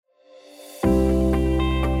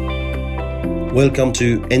Welcome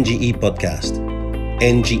to NGE Podcast.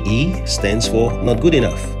 NGE stands for Not Good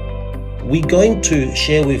Enough. We're going to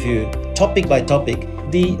share with you, topic by topic,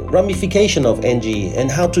 the ramification of NGE and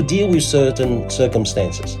how to deal with certain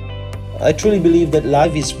circumstances. I truly believe that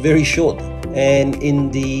life is very short, and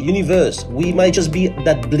in the universe, we might just be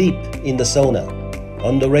that bleep in the sonar,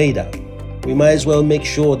 on the radar. We might as well make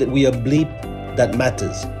sure that we are bleep that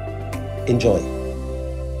matters. Enjoy.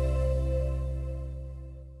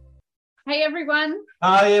 Hey everyone.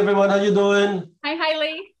 Hi everyone, how you doing? Hi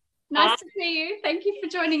Hayley. Nice to see you. Thank you for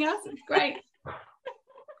joining us. It's great.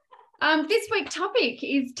 This week's topic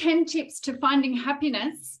is 10 tips to finding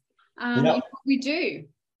happiness in what we do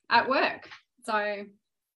at work. So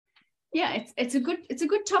yeah, it's a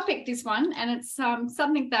good topic, this one, and it's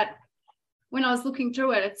something that when I was looking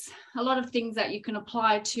through it, it's a lot of things that you can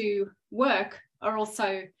apply to work are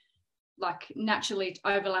also like naturally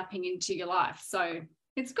overlapping into your life. So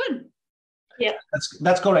it's good. Yeah,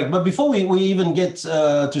 that's correct. But before we even get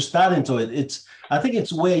to start into it, I think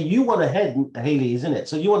it's where you want to head, Hayley, isn't it?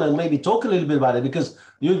 So you want to maybe talk a little bit about it, because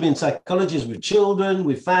you've been psychologist with children,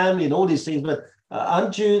 with family, and all these things. But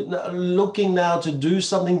aren't you looking now to do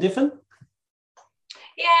something different?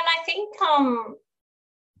 Yeah, and I think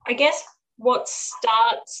I guess what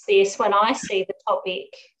starts this, when I see the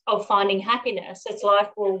topic of finding happiness, it's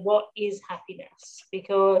like, well, what is happiness?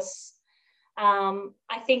 Because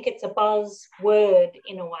I think it's a buzzword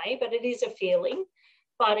in a way, but it is a feeling.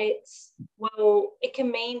 But it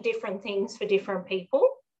can mean different things for different people.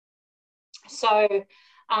 So,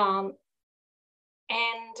 and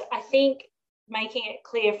I think making it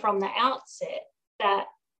clear from the outset that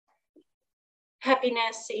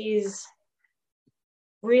happiness is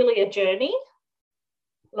really a journey.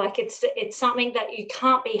 Like it's something that you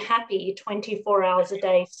can't be happy 24 hours a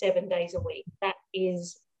day, 7 days a week. That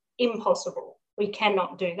is impossible. We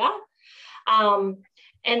cannot do that.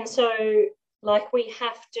 And so like we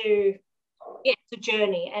have to, it's a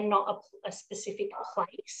journey and not a specific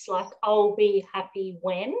place. Like I'll be happy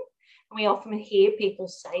when, and we often hear people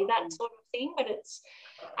say that sort of thing, but it's,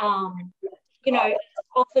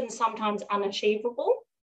 often sometimes unachievable.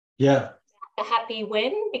 Yeah. The happy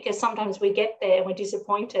when, because sometimes we get there and we're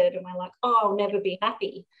disappointed and we're like, oh, I'll never be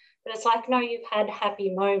happy. But it's like, no, you've had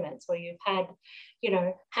happy moments, or you've had,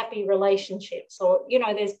 happy relationships, or,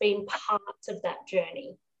 there's been parts of that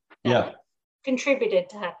journey that contributed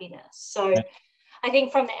to happiness. So I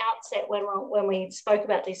think from the outset, when we spoke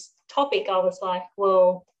about this topic, I was like,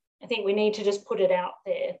 well, I think we need to just put it out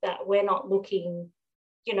there that we're not looking,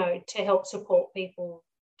 to help support people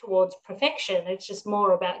towards perfection. It's just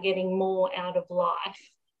more about getting more out of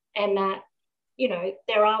life, and that,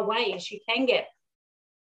 there are ways you can get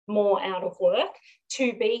more out of work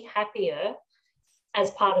to be happier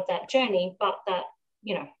as part of that journey, but that,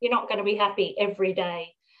 you're not going to be happy every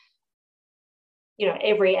day,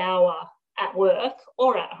 every hour at work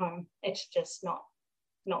or at home. It's just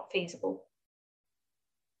not feasible.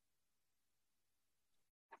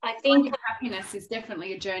 I think happiness is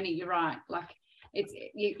definitely a journey. You're right. Like it's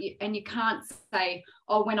and you can't say,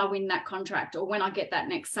 oh, when I win that contract or when I get that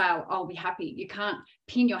next sale, I'll be happy. You can't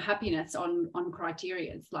pin your happiness on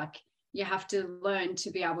criteria. It's like you have to learn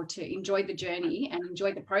to be able to enjoy the journey and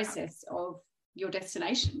enjoy the process of your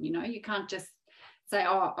destination. You can't just say,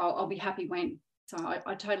 oh, I'll be happy when. So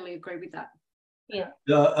I totally agree with that. Yeah.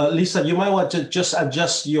 Lisa, you might want to just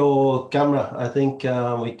adjust your camera. I think,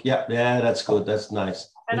 that's good. That's nice.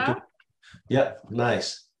 Yeah,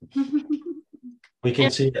 nice. We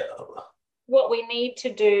can see. What we need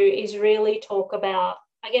to do is really talk about,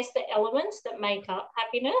 I guess, the elements that make up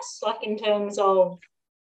happiness, like in terms of,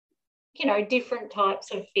 different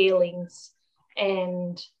types of feelings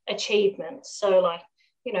and achievements. So like,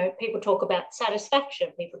 people talk about satisfaction,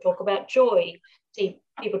 people talk about joy,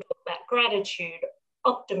 people talk about gratitude,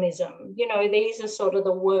 optimism. These are sort of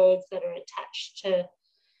the words that are attached to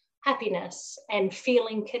happiness, and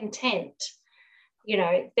feeling content.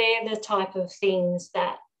 They're the type of things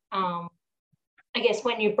that I guess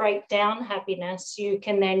when you break down happiness, you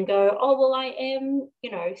can then go, oh, well, I am,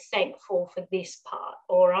 thankful for this part,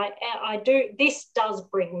 or I do, this does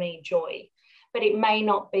bring me joy, but it may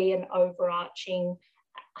not be an overarching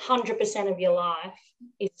 100% of your life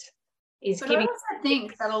is but giving. I also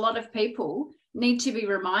think that a lot of people need to be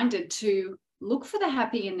reminded to look for the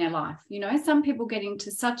happy in their life. Some people get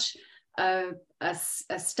into such a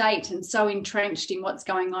state and so entrenched in what's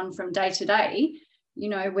going on from day to day,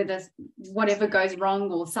 whether whatever goes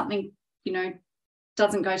wrong or something,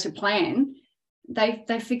 doesn't go to plan,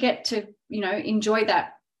 they forget to, enjoy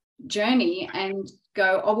that journey and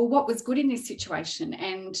go, oh, well, what was good in this situation?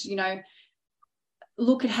 And,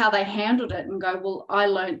 look at how they handled it and go, well, I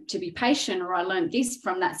learned to be patient, or I learned this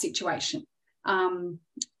from that situation.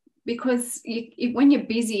 Because when you're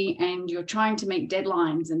busy and you're trying to meet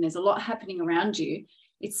deadlines and there's a lot happening around you,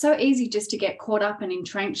 it's so easy just to get caught up and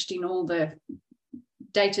entrenched in all the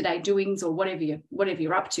day-to-day doings or whatever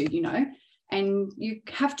you're up to, you know. And you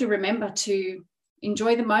have to remember to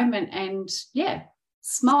enjoy the moment and,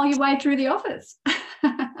 smile your way through the office.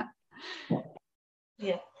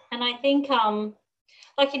 Yeah. And I think,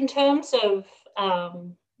 like in terms of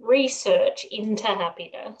research into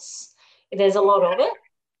happiness, there's a lot of it.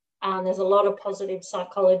 There's a lot of positive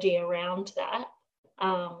psychology around that.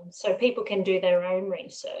 So people can do their own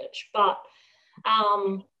research. But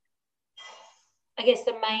I guess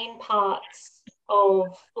the main parts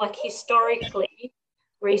of, like, historically,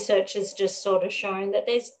 research has just sort of shown that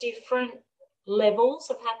there's different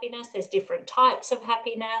levels of happiness, there's different types of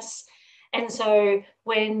happiness. And so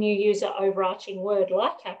when you use an overarching word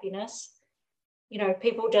like happiness, you know,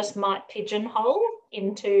 people just might pigeonhole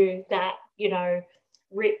into that, you know,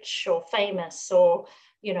 rich or famous or,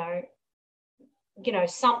 you know,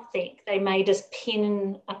 something. They may just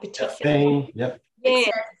pin a particular thing,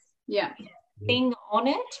 thing on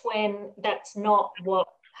it, when that's not what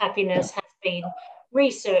happiness has been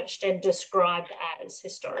researched and described as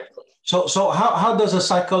historically. So how does a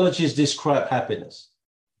psychologist describe happiness?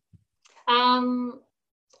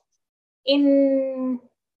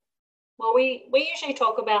 We usually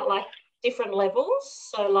talk about like different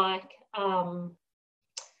levels. So like,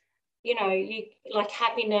 you know, like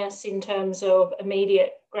happiness in terms of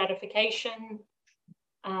immediate gratification,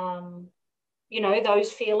 you know,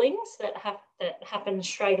 those feelings that happen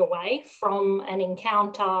straight away from an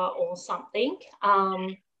encounter or something.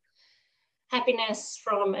 Happiness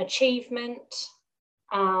from achievement,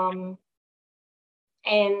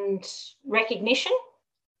 and recognition.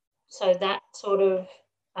 So that sort of,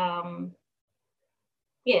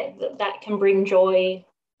 that can bring joy.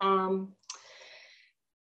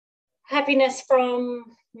 Happiness from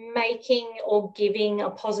making or giving a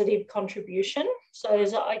positive contribution. So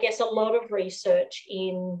there's, I guess, a lot of research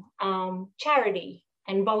in charity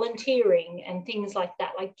and volunteering and things like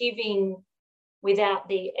that, like giving without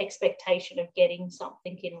the expectation of getting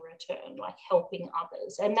something in return, like helping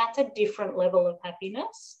others. And that's a different level of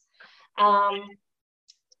happiness.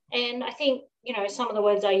 And I think, you know, some of the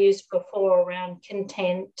words I used before around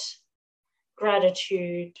content,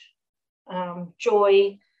 gratitude,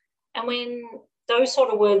 joy. And when those sort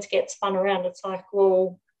of words get spun around, it's like,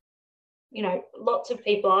 well, you know, lots of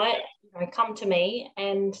people come to me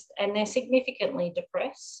and they're significantly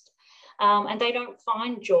depressed. And they don't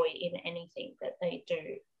find joy in anything that they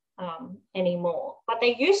do anymore, but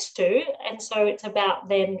they used to. And so it's about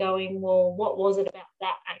then going, well, what was it about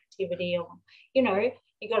that activity? Or, you know,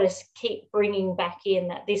 you got to keep bringing back in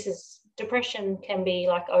that depression can be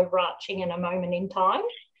like overarching in a moment in time,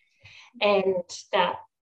 and that,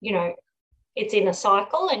 you know, it's in a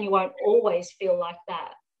cycle and you won't always feel like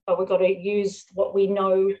that, but we've got to use what we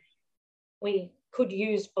know we could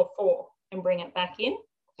use before and bring it back in.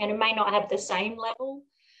 And it may not have the same level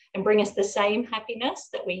and bring us the same happiness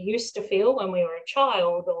that we used to feel when we were a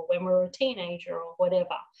child or when we were a teenager or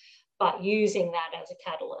whatever, but using that as a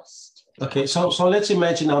catalyst. Okay, so let's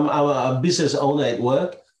imagine I'm a business owner at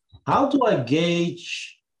work. How do I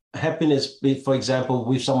gauge happiness, for example,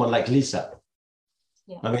 with someone like Lisa?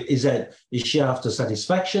 Yeah. I mean, is she after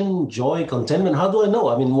satisfaction, joy, contentment? How do I know?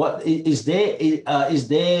 I mean, what is there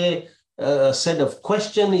a set of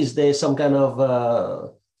question? Is there some kind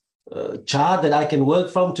of chart that I can work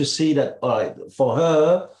from to see that, all right, for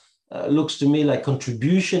her, looks to me like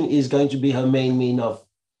contribution is going to be her main mean of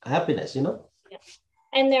happiness, you know? Yeah.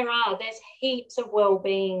 And there's heaps of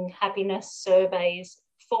well-being happiness surveys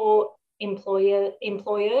for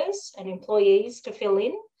employers and employees to fill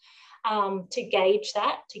in, to gauge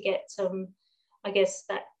that, to get some, I guess,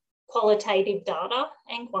 that qualitative data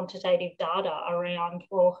and quantitative data around,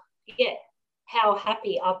 well, yeah, how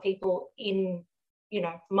happy are people in, you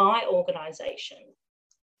know, my organisation,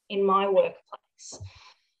 in my workplace.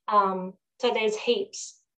 So there's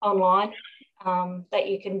heaps online that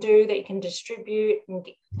you can do, that you can distribute and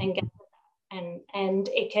get, and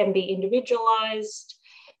it can be individualised,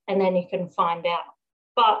 and then you can find out.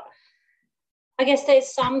 But I guess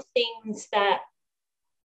there's some things that,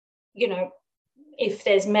 you know, if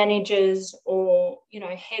there's managers or, you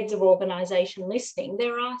know, heads of organisation listening,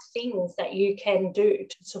 there are things that you can do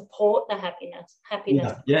to support the happiness.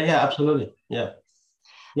 Yeah, absolutely. Yeah.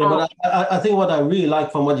 But I think what I really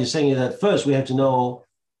like from what you're saying is that first we have to know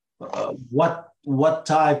what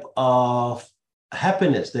type of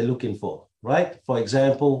happiness they're looking for, right? For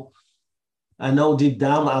example, I know deep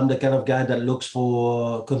down I'm the kind of guy that looks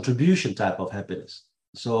for contribution type of happiness.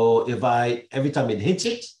 So if every time it hits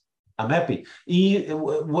it, I'm happy.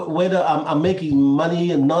 Whether I'm making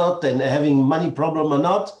money or not and having money problem or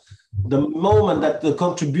not, the moment that the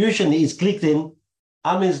contribution is clicked in,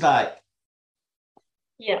 I'm just like,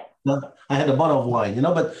 yeah. I had a bottle of wine,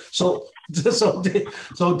 but so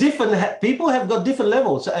different people have got different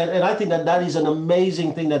levels. And I think that is an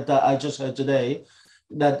amazing thing that I just heard today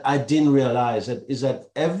that I didn't realize is that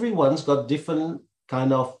everyone's got different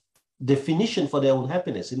kind of definition for their own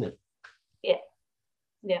happiness, isn't it? Yeah.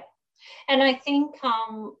 Yeah. And I think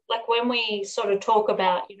like when we sort of talk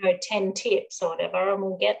about, 10 tips or whatever, and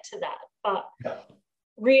we'll get to that, but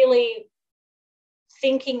really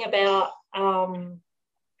thinking about, I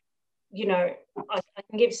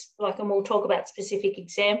can give and we'll talk about specific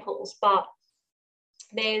examples, but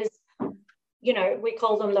there's, we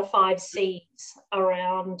call them the 5 C's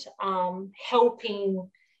around helping,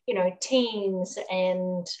 teams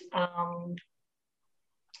and,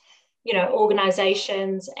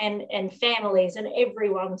 organizations and families and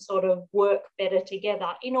everyone sort of work better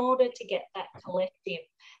together in order to get that collective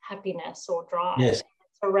happiness or drive. Yes.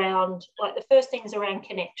 It's around, the first thing is around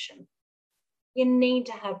connection. You need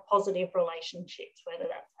to have positive relationships, whether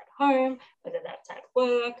that's at home, whether that's at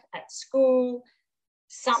work, at school.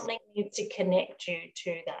 Something needs to connect you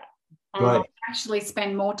to that. Right. Actually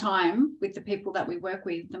spend more time with the people that we work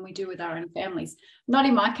with than we do with our own families. Not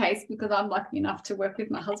in my case, because I'm lucky enough to work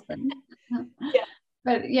with my husband. Yeah.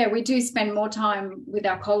 But yeah, we do spend more time with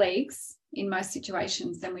our colleagues in most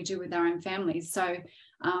situations than we do with our own families. So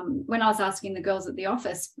when I was asking the girls at the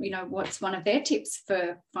office, what's one of their tips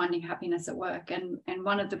for finding happiness at work? And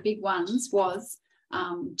one of the big ones was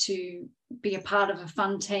to be a part of a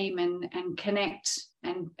fun team and connect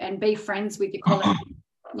and be friends with your colleagues.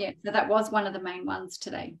 Yeah, so that was one of the main ones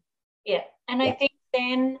today. Yeah, and I think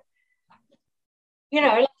then,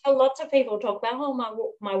 lots of people talk about,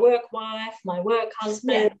 my work wife, my work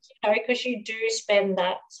husband, because you do spend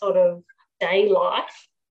that sort of day life.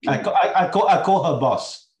 I call her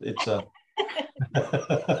boss. It's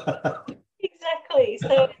Exactly.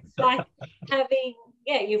 So it's like having,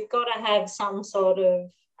 you've got to have some sort of,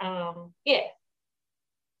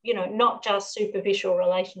 not just superficial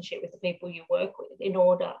relationship with the people you work with in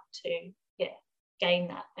order to gain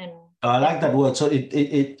that. And I like that word. So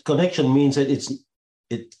it connection means that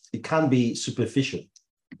it can't be superficial.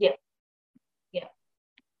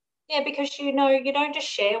 Yeah, because you don't just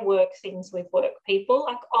share work things with work people.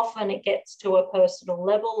 Like often it gets to a personal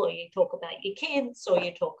level, or you talk about your kids, or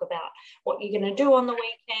you talk about what you're going to do on the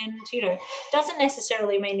weekend. Doesn't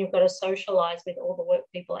necessarily mean you've got to socialize with all the work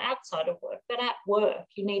people outside of work, but at work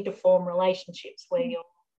you need to form relationships where you're,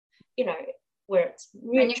 where it's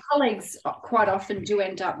mutual. And your colleagues quite often do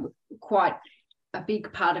end up quite a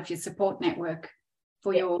big part of your support network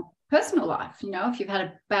for your personal life. If you've had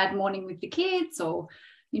a bad morning with the kids, or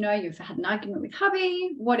you've had an argument with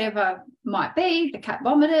hubby, whatever might be, the cat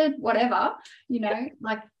vomited, whatever,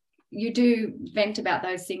 you do vent about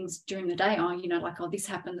those things during the day. This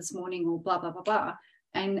happened this morning, or blah, blah, blah, blah.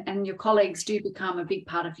 And your colleagues do become a big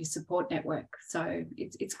part of your support network. So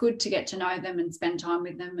it's good to get to know them and spend time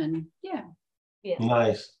with them. And yeah.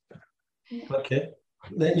 Nice. Okay.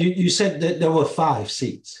 Then you said that there were 5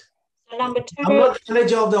 C's. So number 2. I'm not going to let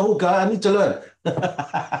you off the hook. I need to learn.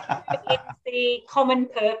 It's the common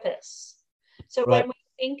purpose. So when we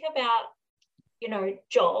think about,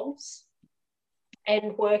 jobs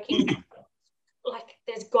and working,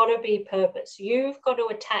 there's got to be purpose. You've got to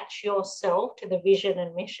attach yourself to the vision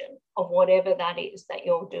and mission of whatever that is that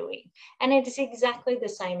you're doing. And it is exactly the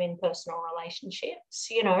same in personal relationships,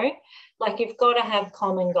 you've got to have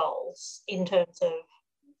common goals in terms of,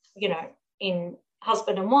 in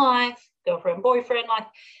husband and wife, girlfriend, boyfriend,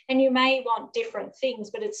 and you may want different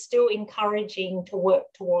things, but it's still encouraging to work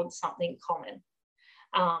towards something common.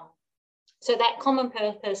 So that common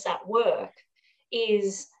purpose at work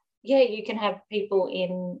is, you can have people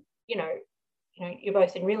in, you're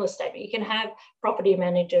both in real estate, but you can have property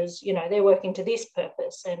managers, they're working to this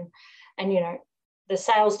purpose, and the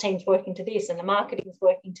sales team's working to this, and the marketing's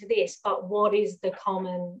working to this, but what is the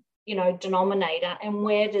common denominator, and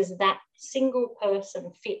where does that single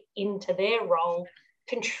person fit into their role,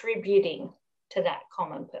 contributing to that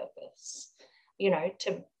common purpose,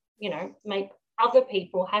 to make other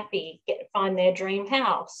people happy, find their dream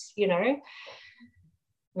house,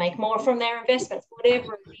 make more from their investments,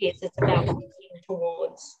 whatever it is. It's about working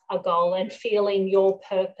towards a goal and feeling your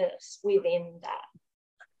purpose within that.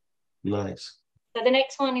 Nice. So the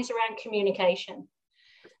next one is around communication.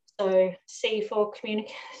 So C for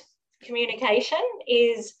communication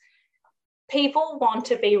is people want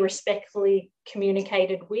to be respectfully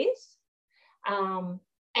communicated with,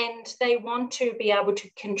 and they want to be able to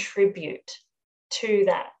contribute to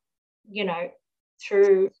that,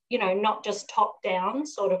 through, not just top-down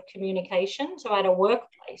sort of communication. So at a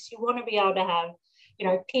workplace, you want to be able to have,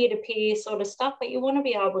 peer-to-peer sort of stuff, but you want to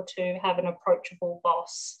be able to have an approachable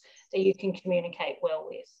boss that you can communicate well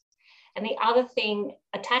with. And the other thing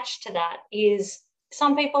attached to that is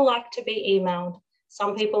some people like to be emailed,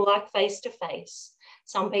 some people like face-to-face,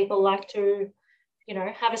 some people like to,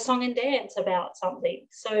 have a song and dance about something.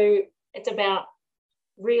 So it's about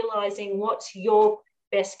realising what's your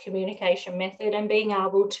best communication method and being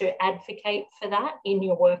able to advocate for that in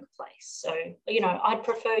your workplace. So, I'd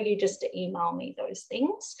prefer you just to email me those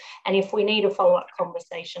things. And if we need a follow-up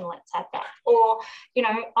conversation, let's have that. Or,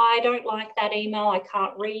 I don't like that email. I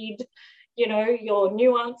can't read, your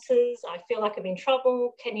nuances. I feel like I'm in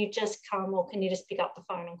trouble. Can you just come, or can you just pick up the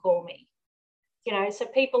phone and call me? So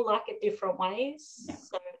people like it different ways.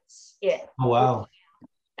 So it's, Oh, wow.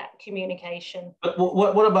 That communication. But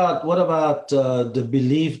what about the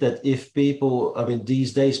belief that if people,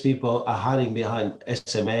 these days people are hiding behind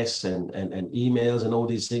SMS and emails and all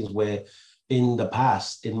these things, where in the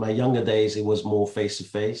past, in my younger days, it was more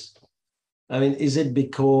face-to-face. Is it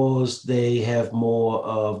because they have more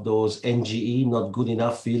of those NGE, not good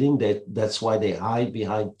enough feeling, that's why they hide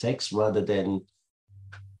behind text rather than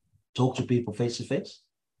talk to people face-to-face?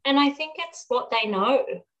 And I think it's what they know.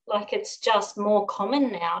 Like, it's just more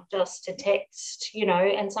common now just to text,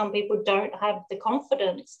 and some people don't have the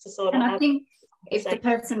confidence to sort of. And I think if the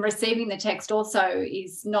person receiving the text also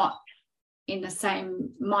is not in the same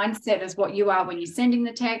mindset as what you are when you're sending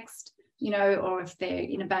the text, or if they're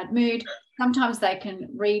in a bad mood, sometimes they can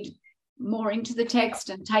read more into the text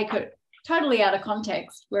and take it totally out of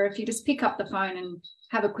context, where if you just pick up the phone and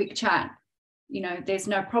have a quick chat, there's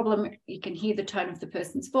no problem. You can hear the tone of the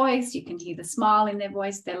person's voice. You can hear the smile in their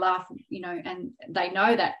voice, their laugh, and they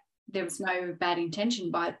know that there was no bad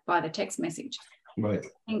intention by the text message. Right.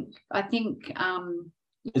 I think.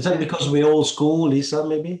 Is that because we're old school, Lisa,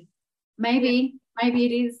 maybe? Maybe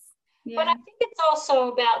it is. Yeah. But I think it's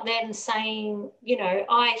also about them saying,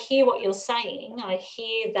 I hear what you're saying. I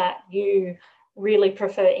hear that you really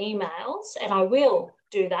prefer emails, and I will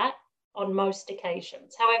do that on most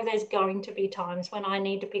occasions. However, there's going to be times when I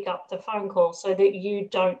need to pick up the phone call so that you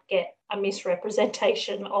don't get a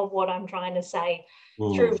misrepresentation of what I'm trying to say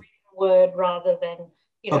through written word rather than,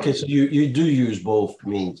 Okay, so you do use both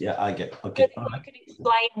means. Yeah, I get it. Okay. You can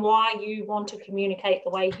explain why you want to communicate the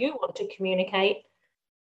way you want to communicate,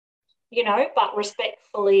 but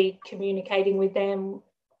respectfully communicating with them.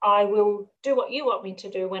 I will do what you want me to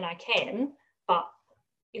do when I can, but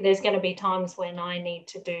there's going to be times when I need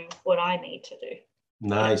to do what I need to do.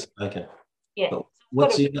 Nice. Okay. Yeah. So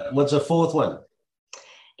what's the fourth one?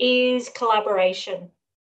 Is collaboration.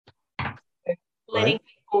 Letting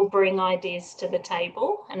people bring ideas to the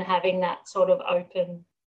table and having that sort of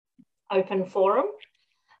open forum.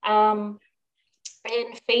 And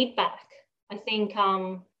feedback. I think,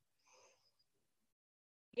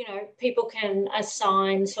 people can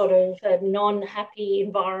assign sort of a non-happy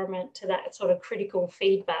environment to that sort of critical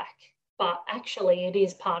feedback, but actually it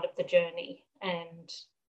is part of the journey. And,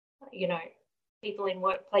 people in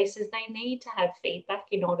workplaces, they need to have feedback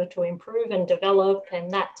in order to improve and develop, and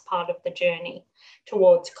that's part of the journey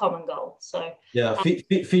towards common goals. So yeah,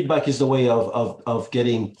 feedback is the way of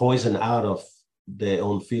getting poison out of their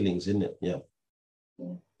own feelings, isn't it? Yeah.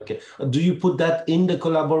 Okay. Do you put that in the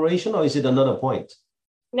collaboration, or is it another point?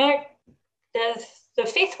 No, the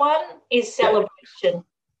fifth one is celebration.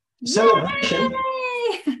 Celebration?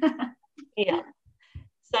 Yeah.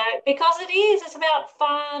 So because it's about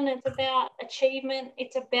fun, it's about achievement,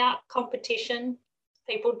 it's about competition.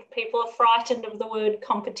 People are frightened of the word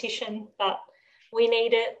competition, but we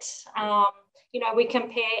need it. We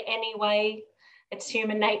compare anyway. It's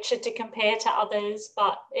human nature to compare to others,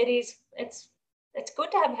 but it's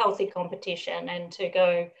good to have healthy competition and to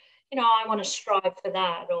go, I want to strive for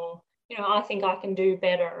that, or, I think I can do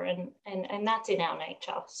better, and that's in our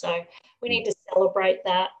nature. So we need to celebrate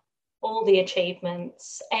that, all the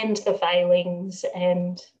achievements and the failings,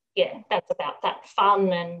 and that's about that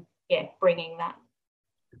fun and bringing that.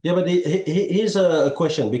 Yeah, but here's a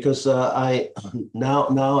question, because I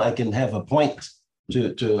now I can have a point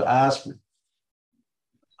to ask.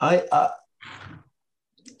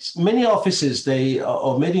 Many offices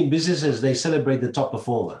or many businesses, they celebrate the top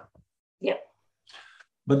performer. Yep.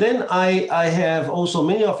 But then I have also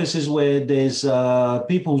many offices where there's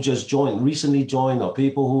people who just recently joined, or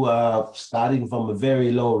people who are starting from a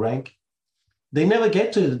very low rank. They never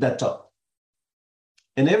get to that top.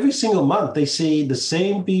 And every single month, they see the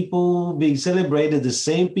same people being celebrated, the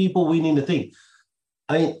same people winning the thing.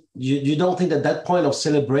 You don't think that that point of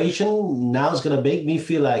celebration now is going to make me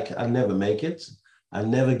feel like I never make it, I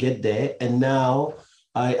never get there, and now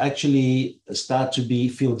I actually start to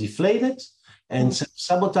feel deflated and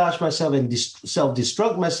sabotage myself and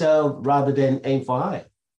self-destruct myself rather than aim for high.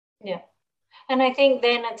 Yeah. And I think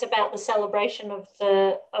then it's about the celebration of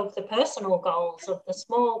the personal goals, of the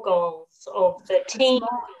small goals, of the team.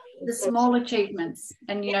 The small achievements.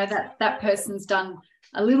 And, you know, that person's done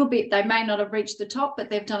a little bit. They may not have reached the top, but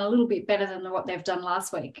they've done a little bit better than what they've done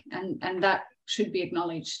last week. And that should be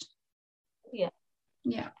acknowledged. Yeah.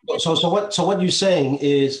 Yeah. So what you're saying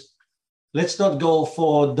is, let's not go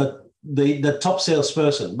for the top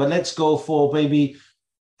salesperson, but let's go for maybe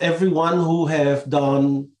everyone who have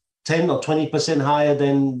done 10 or 20% higher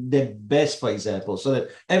than their best, for example, so that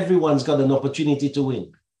everyone's got an opportunity to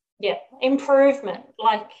win. Yeah, improvement.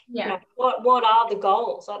 Like, you know, what are the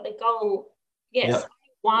goals? Like the goal, yes,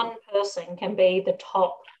 one person can be the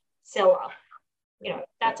top seller. You know,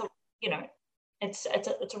 that's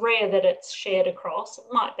it's rare that it's shared across. It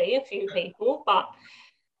might be a few people, but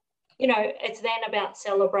you know, it's then about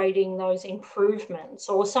celebrating those improvements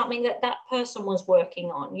or something that person was working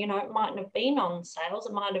on. You know, it mightn't have been on sales.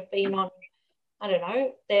 It might have been on, I don't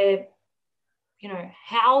know, their, you know,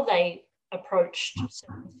 how they approached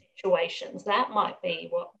certain situations. That might be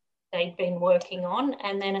what they've been working on,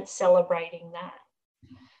 and then it's celebrating that.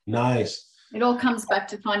 Nice. It all comes back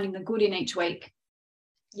to finding the good in each week.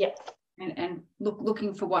 Yep. And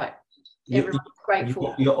looking for what everyone's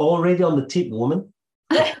grateful. You're already on the tip, woman.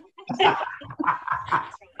 I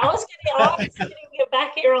was getting you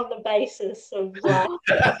back here on the basis of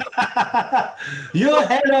you're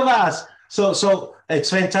ahead of us. So it's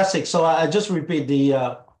fantastic. So I just repeat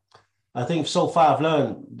I think so far I've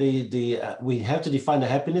learned we have to define the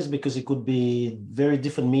happiness, because it could be very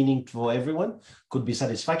different meaning for everyone. Could be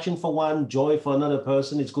satisfaction for one, joy for another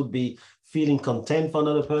person. It could be feeling content for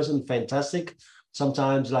another person. Fantastic.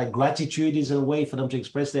 Sometimes like gratitude is a way for them to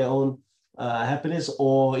express their own happiness,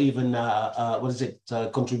 or even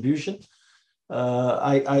contribution.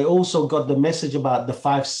 I also got the message about the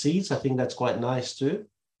 5 C's. I think that's quite nice too.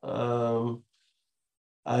 I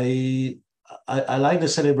like the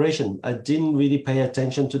celebration. I didn't really pay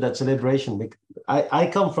attention to that celebration. I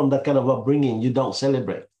come from that kind of upbringing. You don't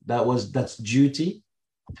celebrate. That's duty.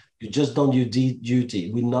 You just don't do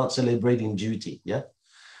duty. We're not celebrating duty. Yeah.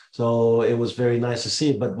 So it was very nice to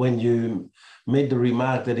see it. But when you made the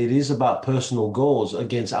remark that it is about personal goals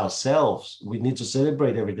against ourselves, we need to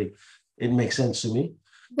celebrate everything. It makes sense to me.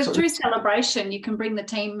 But through celebration, you can bring the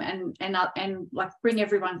team and like bring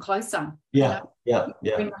everyone closer. Yeah, you know?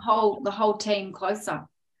 yeah. Bring the whole team closer,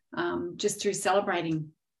 just through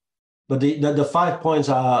celebrating. But the 5 points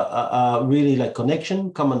are really like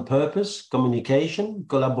connection, common purpose, communication,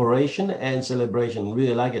 collaboration, and celebration.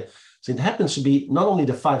 Really like it. So it happens to be not only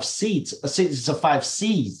the 5 seats. It's a 5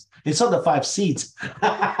 C's. It's not the 5 seats.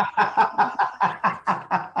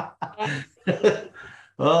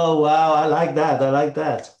 Oh wow! I like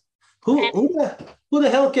that. Who the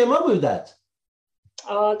hell came up with that?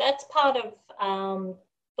 Oh, that's part of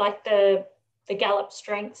like the Gallup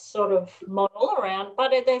Strengths sort of model around,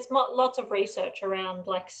 but there's lots of research around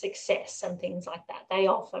like success and things like that. They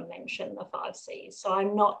often mention the 5 C's. So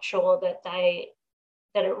I'm not sure that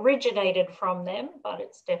it originated from them, but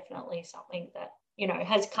it's definitely something that, you know,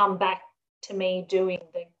 has come back to me doing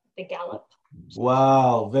the Gallup.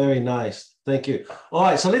 Wow, very nice. Thank you. All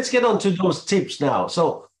right, so let's get on to those tips now.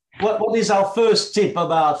 So what is our first tip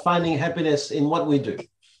about finding happiness in what we do?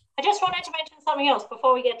 I just wanted to mention something else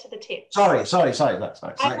before we get to the tips. Sorry. I want to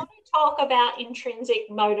talk about intrinsic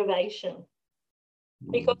motivation,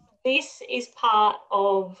 because this is part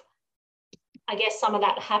of, I guess, some of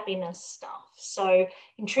that happiness stuff. So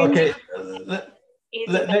intrinsic. Okay,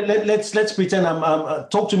 let's pretend I'm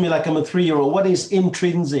talk to me like I'm a 3-year-old. What is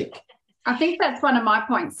intrinsic? I think that's one of my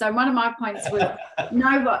points. So one of my points was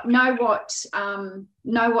know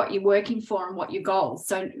what you're working for and what your goals.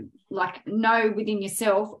 So like know within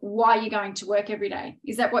yourself why you're going to work every day.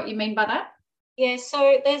 Is that what you mean by that? Yeah,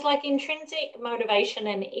 so there's like intrinsic motivation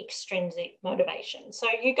and extrinsic motivation. So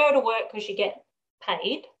you go to work because you get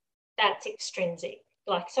paid. That's extrinsic.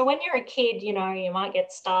 Like, so when you're a kid, you know, you might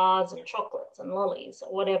get stars and chocolates and lollies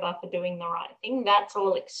or whatever for doing the right thing. That's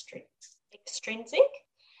all extrinsic.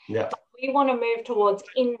 Yeah. We want to move towards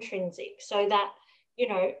intrinsic, so that, you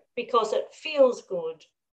know, because it feels good,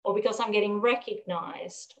 or because I'm getting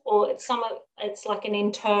recognized, or it's like an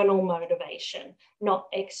internal motivation, not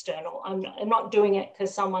external. I'm not doing it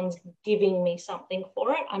because someone's giving me something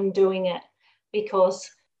for it. I'm doing it because,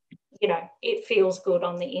 you know, it feels good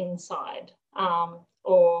on the inside,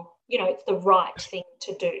 or, you know, it's the right thing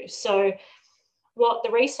to do. So what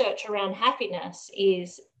the research around happiness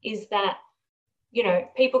is that, you know,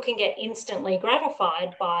 people can get instantly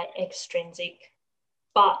gratified by extrinsic,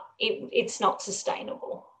 but it's not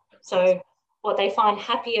sustainable. So what they find,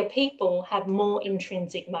 happier people have more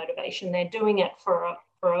intrinsic motivation. They're doing it for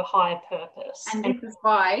a higher purpose. And this is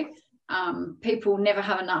why people never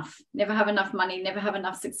have enough money, never have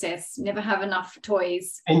enough success, never have enough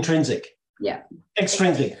toys. Intrinsic. Yeah.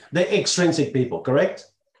 Extrinsic. They're extrinsic people,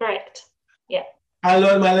 correct? Correct. Yeah. I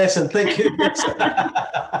learned my lesson. Thank you.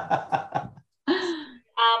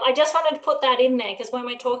 I just wanted to put that in there because when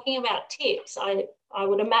we're talking about tips, I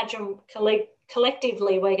would imagine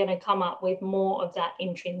collectively we're going to come up with more of that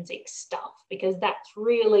intrinsic stuff, because that's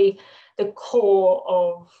really the core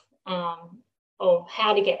of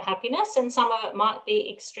how to get happiness. And some of it might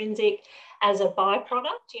be extrinsic as a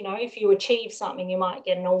byproduct. You know, if you achieve something, you might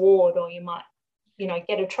get an award, or you might, you know,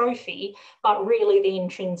 get a trophy, but really the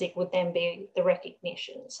intrinsic would then be the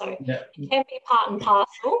recognition. So it can be part and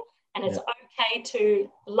parcel, and it's okay to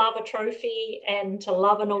love a trophy and to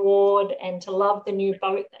love an award and to love the new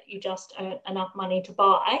boat that you just earned enough money to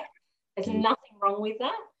buy. There's nothing wrong with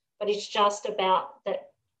that, but it's just about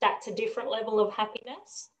that's a different level of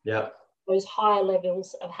happiness. Yeah. Those higher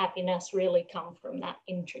levels of happiness really come from that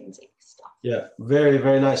intrinsic stuff. Yeah, very,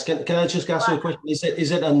 very nice. Can I just ask you a question?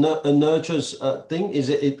 Is it a nurture's thing? Is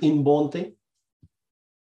it an inborn thing?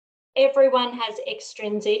 Everyone has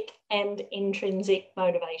extrinsic and intrinsic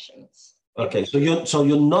motivations. Okay, so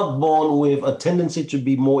you're not born with a tendency to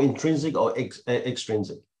be more intrinsic or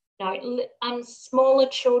extrinsic? No, smaller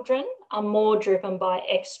children are more driven by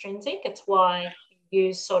extrinsic. It's why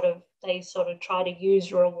they sort of try to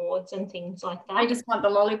use rewards and things like that. I just want the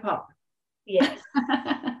lollipop. Yes.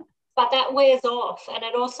 But that wears off, and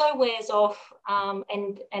it also wears off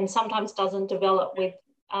and sometimes doesn't develop with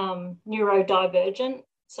neurodivergent.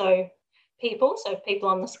 So people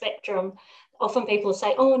on the spectrum, often people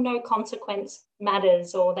say, oh, no consequence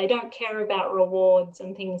matters, or they don't care about rewards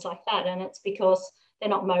and things like that. And it's because they're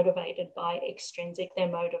not motivated by extrinsic, they're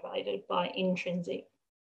motivated by intrinsic.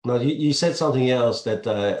 No, you said something else that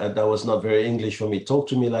was not very English for me. Talk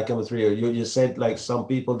to me like I'm a 3-year-old. You said like some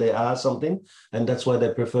people, they are something, and that's why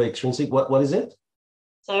they prefer extrinsic. What is it?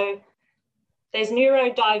 So there's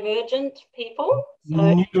neurodivergent people. So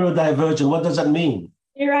neurodivergent, what does that mean?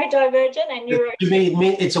 Neurodivergent and neuro. To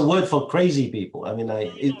me, it's a word for crazy people. I mean,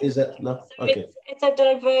 is that no? So okay. It's a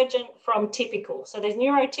divergent from typical. So there's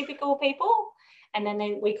neurotypical people, and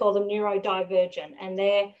then we call them neurodivergent, and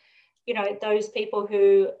they're, you know, those people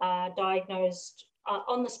who are diagnosed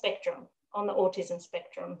on the spectrum, on the autism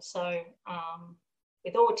spectrum. So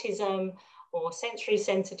with autism or sensory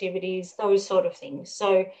sensitivities, those sort of things.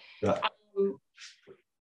 So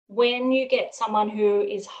when you get someone who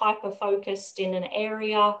is hyper-focused in an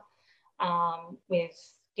area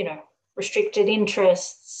with, you know, restricted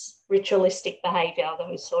interests, ritualistic behaviour,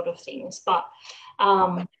 those sort of things. But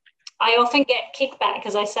I often get kickback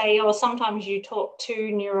because I say, oh, sometimes you talk to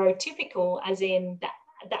neurotypical as in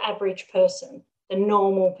the average person, the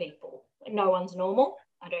normal people. No one's normal.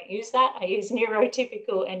 I don't use that. I use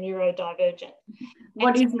neurotypical and neurodivergent.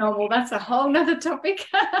 What is normal? That's a whole nother topic.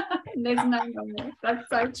 There's no normal. That's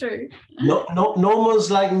so true. No,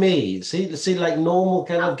 normal's like me. See, like normal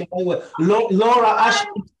kind of guy. Laura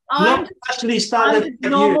actually started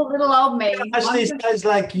like normal you. little old me. Ashley sounds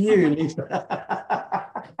like you.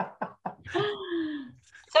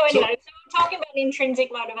 So anyway, so we're talking about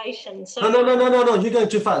intrinsic motivation. So no. You're going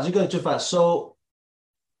too fast. So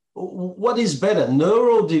what is better,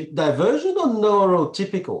 neurodivergent or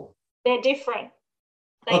neurotypical? They're different.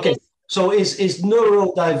 Okay, so is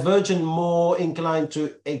neurodivergent more inclined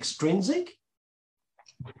to extrinsic?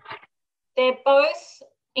 They're both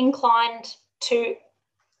inclined to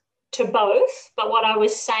both, but what I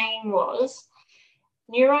was saying was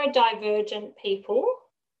neurodivergent people,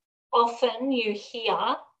 often you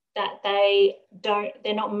hear that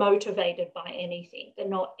they're not motivated by anything. They're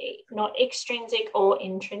not extrinsic or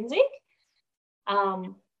intrinsic,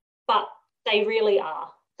 but they really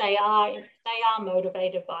are. They are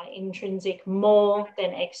motivated by intrinsic more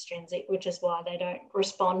than extrinsic, which is why they don't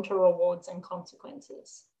respond to rewards and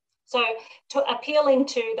consequences. So appealing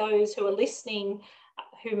to those who are listening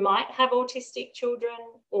who might have autistic children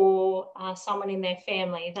or someone in their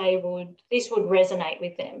family, this would resonate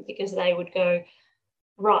with them, because they would go,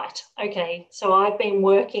 right, okay, so I've been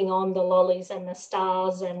working on the lollies and the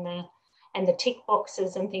stars and the tick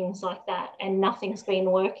boxes and things like that, and nothing's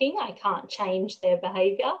been working. I can't change their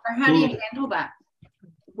behaviour. So how do you handle that?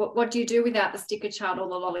 what do you do without the sticker chart or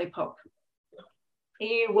the lollipop?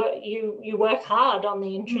 You work hard on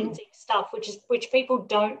the intrinsic stuff, which people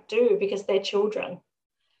don't do because they're children.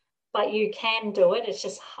 But you can do it. It's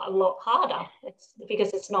just a lot harder. It's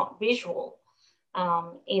because it's not visual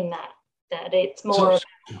in that it's more of,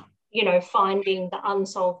 finding the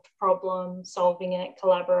unsolved problem, solving it,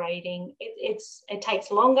 collaborating. It takes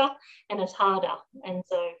longer and it's harder. And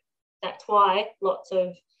so that's why lots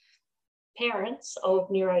of parents of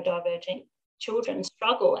neurodivergent children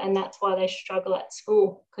struggle, and that's why they struggle at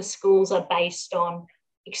school, because schools are based on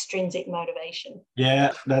extrinsic motivation.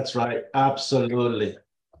 Yeah, that's right. Absolutely.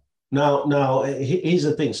 Now, here's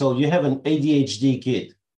the thing. So you have an ADHD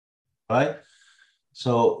kid, right?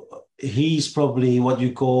 So he's probably what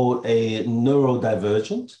you call a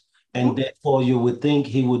neurodivergent, and therefore you would think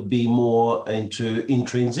he would be more into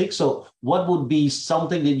intrinsic. So what would be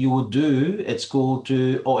something that you would do at school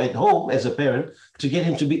or at home as a parent to get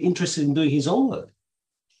him to be interested in doing his own work?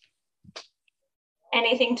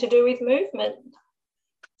 Anything to do with movement.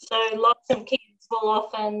 So lots of kids will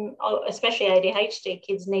often, especially ADHD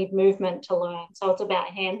kids, need movement to learn. So it's about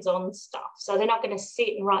hands-on stuff. So they're not going to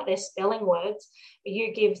sit and write their spelling words, but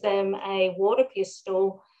you give them a water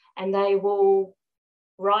pistol and they will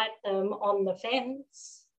write them on the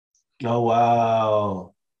fence. Oh,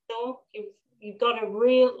 wow. So you've got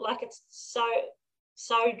it's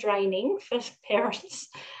so draining for parents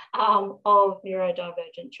of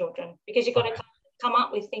neurodivergent children, because you've got to come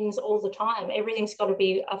up with things all the time. Everything's got to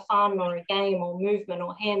be a fun or a game or movement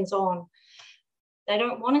or hands-on. They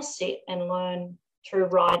don't want to sit and learn through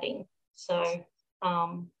writing. So,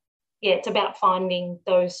 it's about finding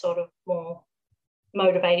those sort of more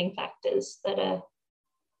motivating factors that are...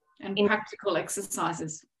 And practical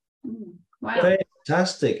exercises. Wow.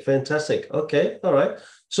 Fantastic. Okay, all right.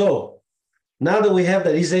 So now that we have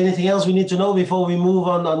that, is there anything else we need to know before we move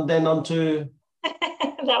on to...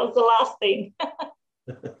 That was the last thing.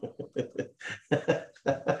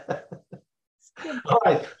 All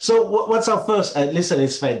right. So what's our first? Listen,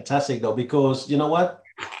 it's fantastic though, because you know what?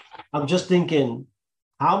 I'm just thinking,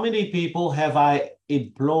 how many people have I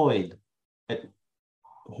employed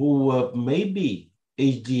who were maybe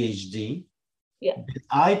ADHD? Yeah.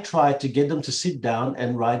 I try to get them to sit down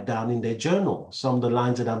and write down in their journal some of the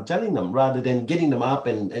lines that I'm telling them, rather than getting them up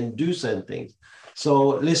and do certain things.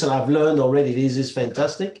 So listen, I've learned already. This is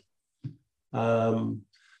fantastic. Now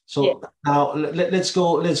let's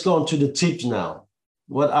go on to the tips now.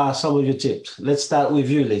 What are some of your tips? Let's start with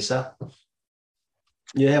you, Lisa.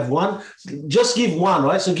 You have one. Just give one,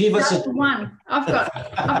 right? So give us one. I've got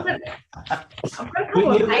a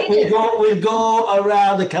couple of pages. We'll go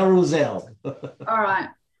around the carousel. All right.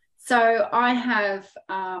 So I have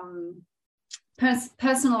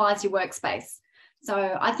personalize your workspace.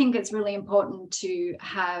 So I think it's really important to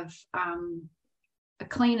have a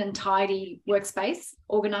clean and tidy workspace,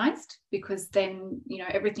 organized, because then,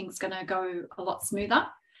 everything's going to go a lot smoother.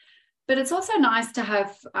 But it's also nice to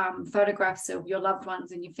have photographs of your loved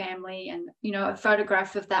ones and your family, and, a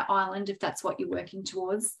photograph of that island, if that's what you're working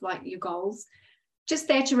towards, like your goals, just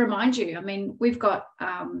there to remind you. I mean, we've got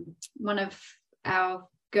one of our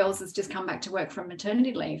girls has just come back to work from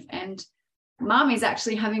maternity leave, and Mum is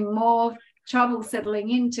actually having more trouble settling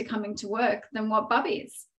into coming to work than what Bub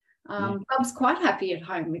is. Bub's quite happy at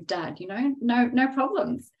home with Dad, no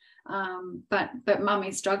problems. But Mum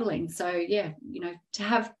is struggling. So to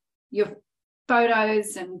have your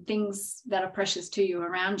photos and things that are precious to you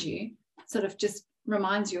around you sort of just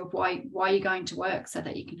reminds you of why you're going to work, so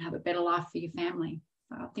that you can have a better life for your family.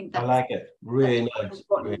 So I think I like it. Really nice.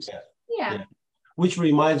 Really yeah. Which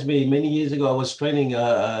reminds me, many years ago, I was training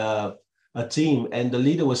a team, and the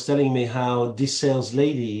leader was telling me how this sales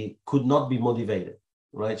lady could not be motivated,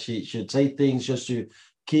 right? She should say things just to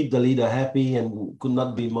keep the leader happy and could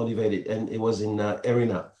not be motivated. And it was in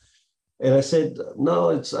Arena. And I said,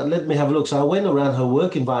 no, let me have a look. So I went around her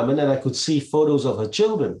work environment and I could see photos of her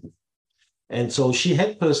children. And so she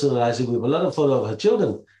had personalized it with a lot of photos of her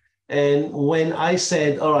children. And when I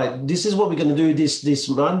said, all right, this is what we're going to do this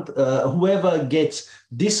month, whoever gets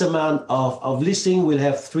this amount of listing will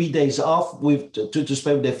have 3 days off to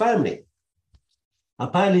spend with their family.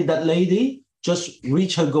 Apparently that lady just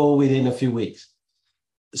reached her goal within a few weeks,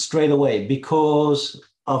 straight away, because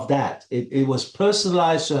of that. It was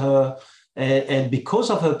personalized to her. And because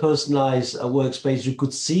of her personalized workspace, you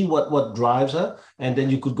could see what drives her, and then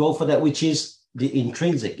you could go for that, which is the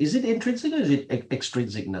intrinsic. Is it intrinsic or is it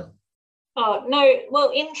extrinsic now? Oh, no.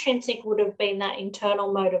 Well, intrinsic would have been that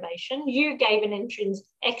internal motivation. You gave an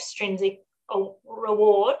extrinsic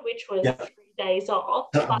reward, which was 3 days off.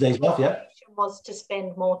 Days off, yeah. Was to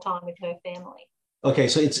spend more time with her family. Okay,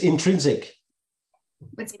 so it's intrinsic.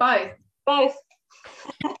 It's both. Both.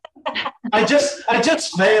 I just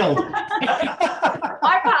failed.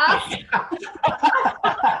 I passed.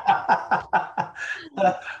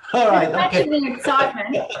 All right. Imagine Okay. the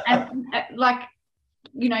excitement and like,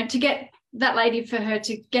 you know, to get that lady, for her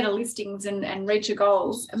to get her listings and reach her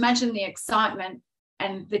goals. Imagine the excitement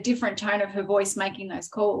and the different tone of her voice making those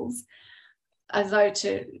calls, as though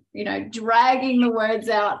to, you know, dragging the words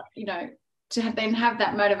out, you know, to then have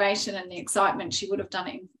that motivation and the excitement. She would have done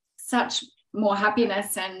it in such more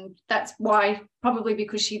happiness, and that's why, probably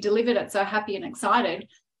because she delivered it so happy and excited,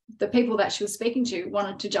 the people that she was speaking to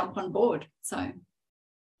wanted to jump on board. So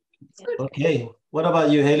it's good. Okay, what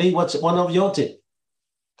about you, Hayley? What's one of your tips?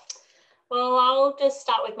 Well, I'll just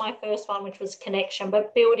start with my first one, which was connection,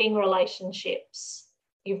 but building relationships.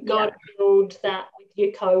 You've got to build that with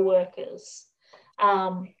your co-workers.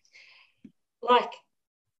 Like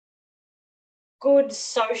good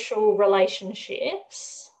social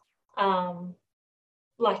relationships,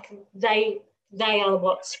 like they are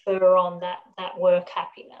what spur on that work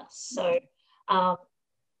happiness. So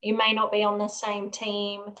you may not be on the same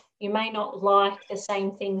team, you may not like the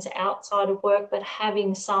same things outside of work, but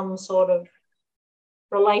having some sort of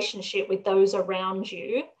relationship with those around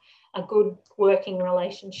you, a good working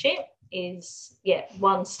relationship, is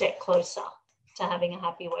one step closer to having a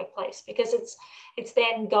happy workplace, because it's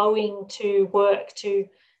then going to work to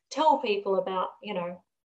tell people about, you know,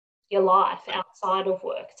 your life outside of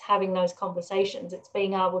work. It's having those conversations. It's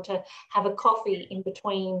being able to have a coffee in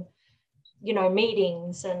between, you know,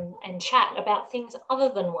 meetings and chat about things other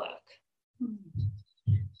than work.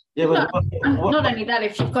 Yeah, but not only that,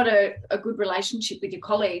 if you've got a good relationship with your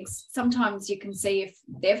colleagues, sometimes you can see if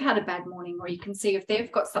they've had a bad morning, or you can see if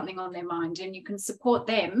they've got something on their mind, and you can support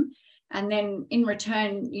them. And then in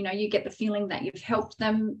return, you know, you get the feeling that you've helped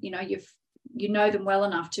them, you know, you know them well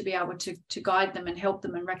enough to be able to guide them and help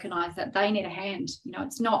them, and recognize that they need a hand. You know,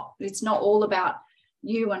 it's not all about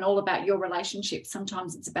you and all about your relationship.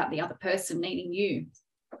 Sometimes it's about the other person needing you.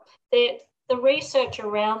 The research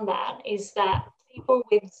around that is that people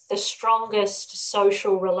with the strongest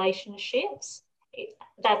social relationships,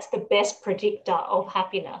 that's the best predictor of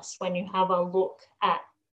happiness. When you have a look at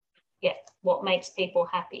what makes people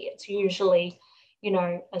happy, it's usually, you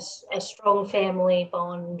know, a strong family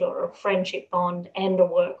bond or a friendship bond and a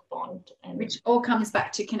work bond, and which all comes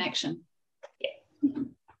back to connection.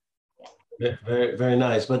 Very, very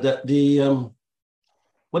nice. But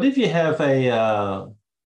what if you have a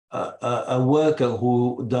worker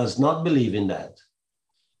who does not believe in that,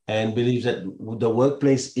 and believes that the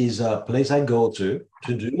workplace is a place I go to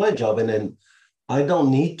do my job, and then I don't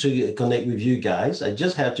need to connect with you guys. I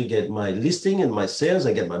just have to get my listing and my sales.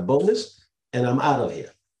 I get my bonus, and I'm out of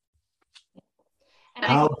here.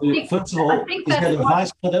 First of all, is there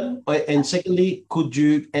advice for them? And secondly, could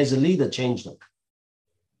you, as a leader, change them?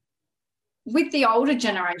 With the older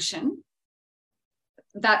generation,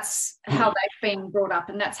 that's how they've been brought up,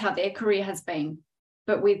 and that's how their career has been.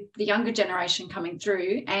 But with the younger generation coming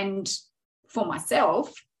through, and for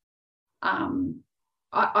myself,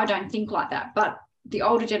 I don't think like that. But the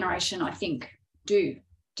older generation, I think, do.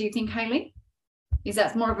 Do you think, Hayley? Is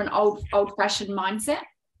that more of an old-fashioned mindset?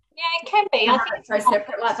 Yeah, it can be. I think it's so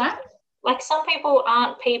separate like that. Like some people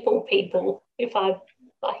aren't people, if I,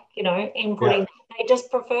 like, you know, inputting. Yeah. They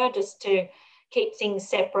just prefer just to keep things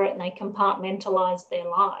separate, and they compartmentalize their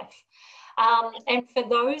life. And for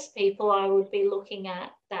those people, I would be looking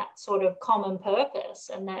at that sort of common purpose,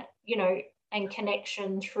 and that, you know, and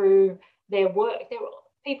connection through their work.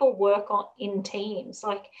 People work in teams.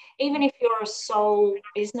 Like, even if you're a sole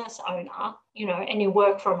business owner, you know, and you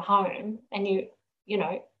work from home, and you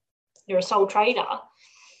know, you're a sole trader,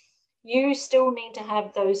 you still need to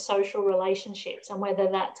have those social relationships. And whether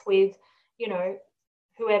that's with, you know,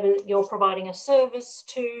 whoever you're providing a service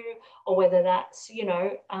to, or whether that's, you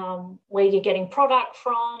know, where you're getting product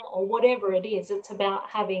from, or whatever it is, it's about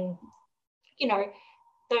having, you know,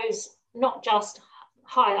 those, not just,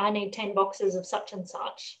 hi, I need 10 boxes of such and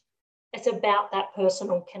such. It's about that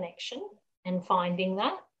personal connection and finding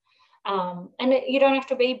that. And you don't have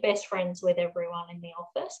to be best friends with everyone in the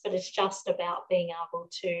office, but it's just about being able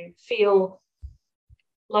to feel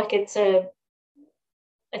like it's a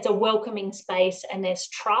welcoming space, and there's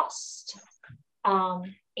trust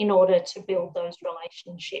in order to build those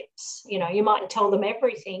relationships. You know, you might tell them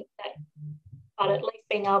everything, but at least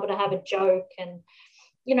being able to have a joke, and,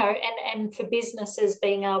 you know, and for businesses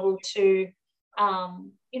being able to,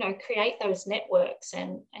 you know, create those networks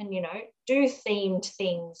and, you know, do themed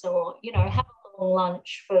things, or, you know, have a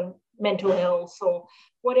lunch for mental health, or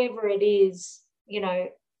whatever it is, you know,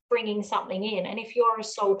 bringing something in. And if you're a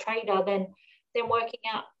sole trader, then working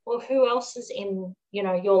out, well, who else is in, you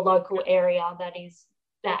know, your local area that is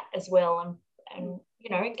that as well, and you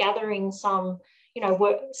know, gathering some, you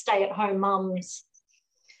know, stay-at-home mums.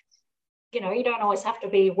 You know, you don't always have to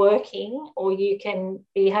be working, or you can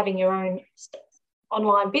be having your own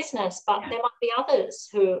online business, but there might be others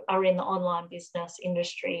who are in the online business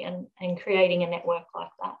industry and creating a network like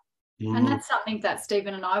that. And that's something that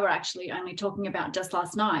Stephen and I were actually only talking about just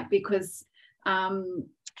last night, because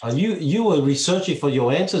you were researching for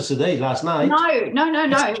your answers today, last night. No. You know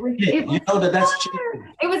that's cheating.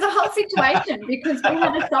 It was a whole situation because we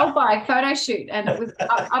had a soul buy photo shoot, and it was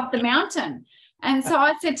up the mountain. And so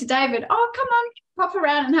I said to David, oh, come on, pop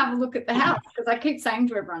around and have a look at the house, because I keep saying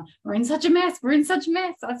to everyone, we're in such a mess.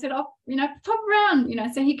 I said, oh, you know, pop around, you know.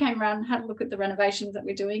 So he came around and had a look at the renovations that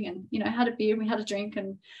we're doing, and, you know, had a beer, we had a drink,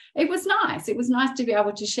 and it was nice. It was nice to be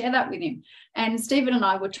able to share that with him. And Stephen and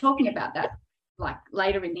I were talking about that, like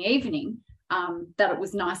later in the evening, that it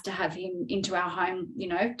was nice to have him into our home, you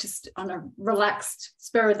know, just on a relaxed,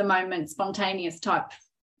 spur of the moment, spontaneous type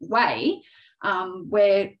way,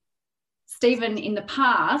 where Stephen in the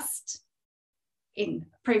past, in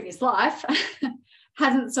previous life,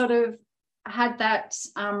 hasn't sort of had that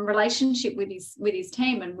relationship with his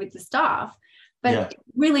team and with the staff, but it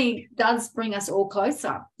really does bring us all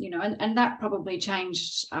closer, you know, and that probably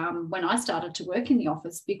changed when I started to work in the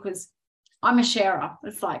office, because I'm a sharer.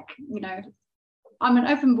 It's like, you know, I'm an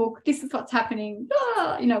open book. This is what's happening.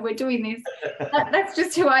 You know, we're doing this. That's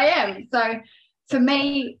just who I am. So for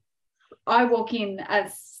me, I walk in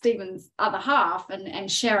as Stephen's other half and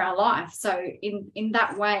share our life. So in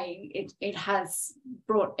that way, it has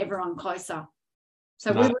brought everyone closer.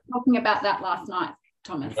 So we were talking about that last night,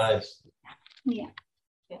 Thomas. Nice. Yeah.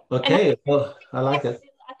 Okay. Well, I like it.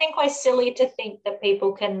 I think we're silly to think that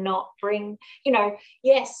people cannot bring, you know,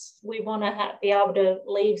 yes, we want to be able to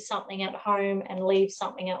leave something at home and leave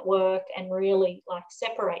something at work and really like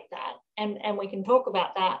separate that. And we can talk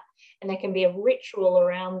about that, and there can be a ritual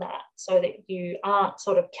around that, so that you aren't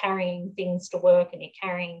sort of carrying things to work and you're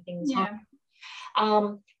carrying things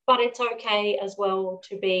home. But it's okay as well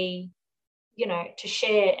to be, you know, to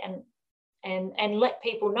share and let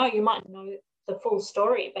people know. You might know the full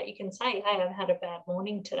story, but you can say, hey, I've had a bad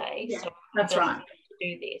morning today, so that's right, to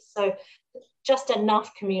do this. So just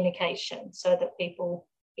enough communication so that people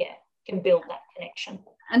can build that connection.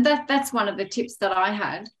 And that's one of the tips that I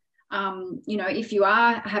had. You know, if you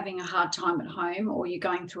are having a hard time at home, or you're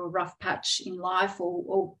going through a rough patch in life,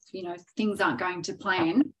 or you know, things aren't going to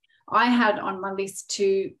plan, I had on my list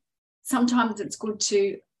to, sometimes it's good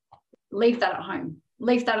to leave that at home,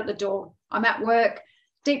 leave that at the door. I'm at work,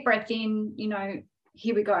 deep breath in, you know,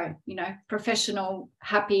 here we go, you know, professional,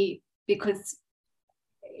 happy, because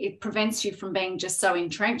it prevents you from being just so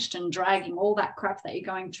entrenched and dragging all that crap that you're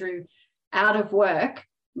going through out of work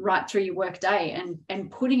right through your work day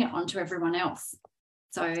and putting it onto everyone else.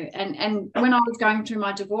 So, and when I was going through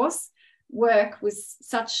my divorce, work was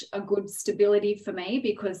such a good stability for me,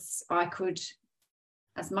 because I could,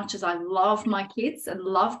 as much as I love my kids and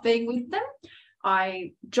love being with them,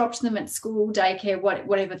 I dropped them at school, daycare,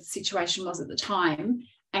 whatever the situation was at the time,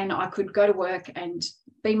 and I could go to work and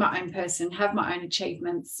be my own person, have my own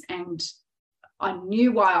achievements, and I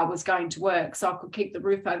knew why I was going to work, so I could keep the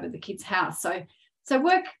roof over the kids' house. So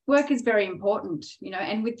work is very important, you know,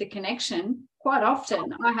 and with the connection, quite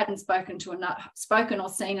often I hadn't spoken or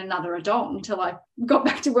seen another adult until I got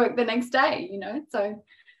back to work the next day, you know, so.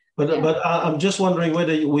 But I'm just wondering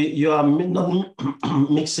whether you are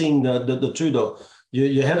not mixing the two, though.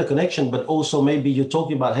 You had a connection, but also maybe you're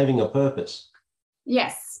talking about having a purpose.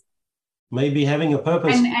 Yes. Maybe having a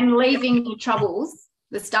purpose. And leaving your troubles.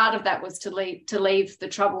 The start of that was to leave the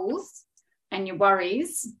troubles and your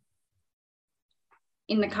worries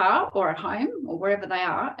in the car or at home or wherever they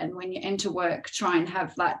are. And when you enter work, try and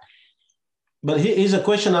have that. But here's a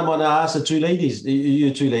question I want to ask the two ladies,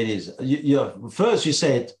 you two ladies. First, you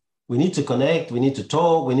said, we need to connect, we need to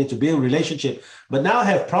talk, we need to build a relationship. But now I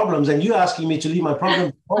have problems, and you're asking me to leave my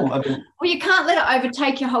problems home. I mean, well, you can't let it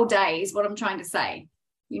overtake your whole day, is what I'm trying to say.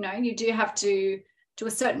 You know, you do have to a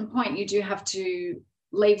certain point, you do have to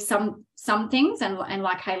leave some things. And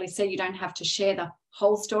like Hayley said, you don't have to share the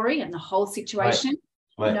whole story and the whole situation.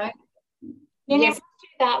 Right. You know, you might do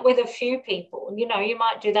that with a few people. You know, you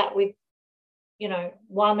might do that with, you know,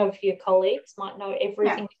 one of your colleagues might know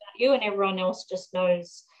everything about you, and everyone else just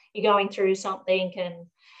knows you're going through something,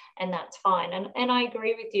 and that's fine. And I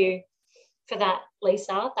agree with you for that,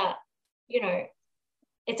 Lisa, that, you know,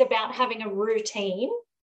 it's about having a routine,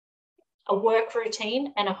 a work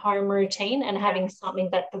routine and a home routine, and having something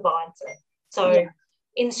that divides it. So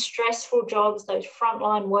in stressful jobs, those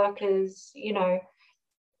frontline workers, you know,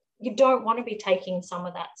 you don't want to be taking some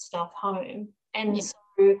of that stuff home. And so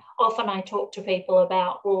often I talk to people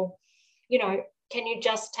about, well, you know, can you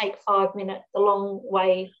just take 5 minutes the long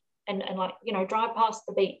way and like, you know, drive past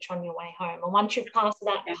the beach on your way home. And once you've passed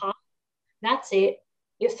that part, that's it.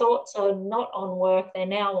 Your thoughts are not on work, they're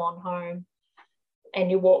now on home,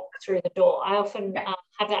 and you walk through the door. I often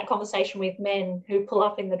have that conversation with men who pull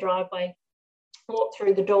up in the driveway, walk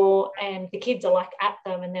through the door, and the kids are like at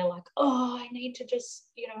them and they're like, oh, I need to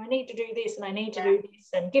just, you know, I need to do this and I need to do this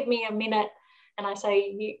and give me a minute. And I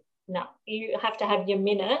say, you have to have your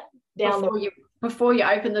minute down before you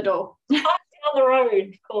open the door. Down the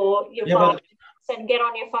road for your 5 minutes and get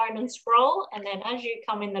on your phone and scroll. And then as you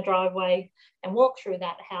come in the driveway and walk through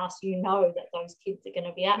that house, you know that those kids are going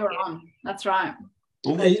to be at you. That's right.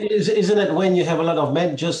 Isn't it when you have a lot of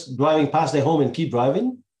men just driving past their home and keep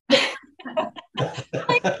driving? It's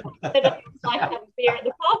like have a beer at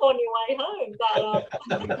the pub on your way home,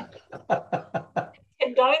 but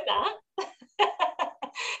condone that.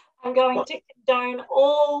 I'm going to condone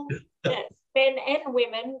all men and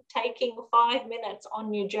women taking 5 minutes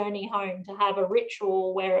on your journey home to have a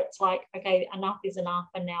ritual where it's like, okay, enough is enough,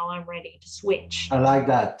 and now I'm ready to switch. I like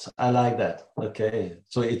that. Okay,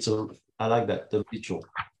 so I like that, the ritual.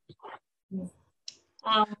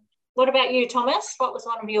 What about you, Thomas? What was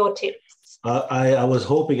one of your tips? I was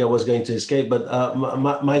hoping I was going to escape, but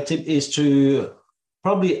my tip is to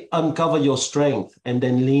probably uncover your strength and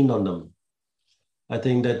then lean on them. I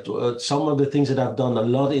think that some of the things that I've done a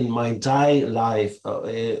lot in my entire life,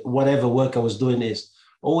 whatever work I was doing, is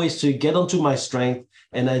always to get onto my strength,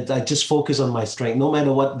 and I just focus on my strength, no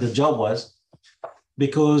matter what the job was,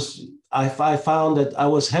 because I found that I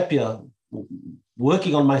was happier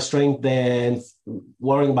working on my strength than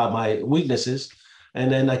worrying about my weaknesses. And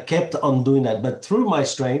then I kept on doing that. But through my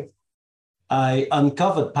strength, I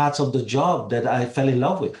uncovered parts of the job that I fell in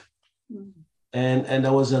love with. Mm-hmm. And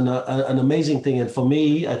that was an amazing thing. And for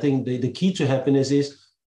me, I think the key to happiness is,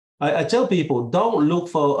 I tell people, don't look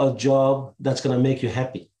for a job that's going to make you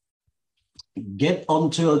happy. Get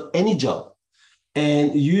onto any job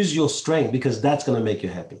and use your strength, because that's going to make you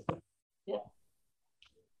happy.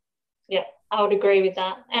 Yeah, I would agree with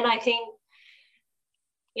that. And I think,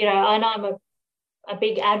 you know, and I'm a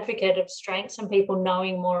big advocate of strengths and people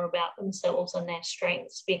knowing more about themselves and their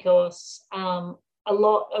strengths, because a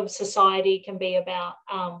lot of society can be about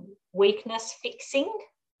weakness fixing.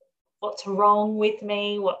 What's wrong with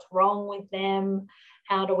me? What's wrong with them?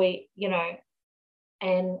 How do we, you know,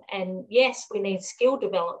 and yes, we need skill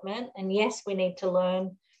development, and yes, we need to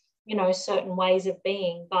learn, you know, certain ways of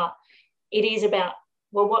being, but it is about,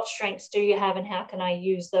 well, what strengths do you have and how can I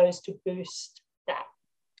use those to boost that?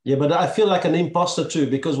 Yeah, but I feel like an imposter too,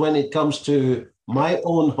 because when it comes to my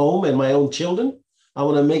own home and my own children, I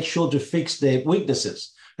want to make sure to fix their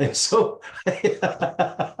weaknesses. And so well,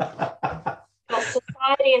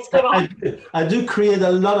 society is good on. I do create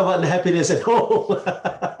a lot of unhappiness at home.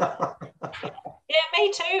 Yeah,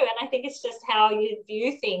 me too. And I think it's just how you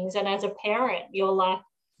view things. And as a parent, you're like,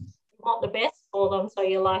 you want the best for them. So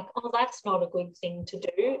you're like, oh, that's not a good thing to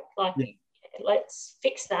do. Like, let's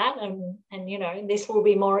fix that. And, you know, this will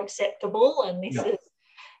be more acceptable. And this is,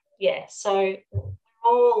 so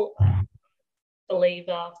all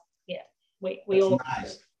believer, we all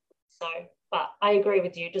nice. So, but I agree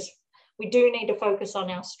with you, just we do need to focus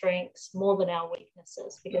on our strengths more than our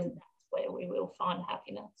weaknesses, because that's where we will find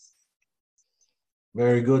happiness.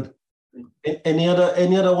 Very good. Any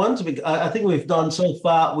other ones? I think we've done so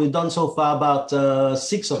far about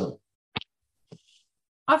 6 of them.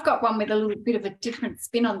 I've got one with a little bit of a different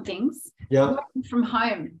spin on things. Working from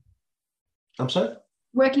home. I'm sorry?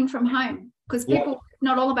 Working from home. Because people,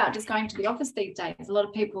 not all about just going to the office these days. A lot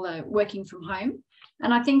of people are working from home.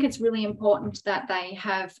 And I think it's really important that they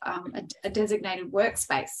have a designated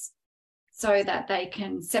workspace so that they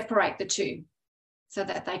can separate the two, so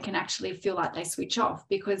that they can actually feel like they switch off.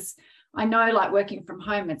 Because I know, like, working from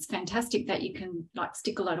home, it's fantastic that you can, like,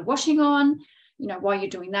 stick a load of washing on, you know, while you're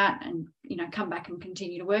doing that, and, you know, come back and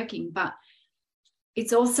continue to working. But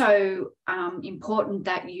it's also important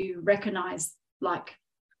that you recognize, like,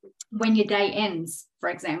 when your day ends, for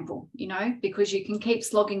example, you know, because you can keep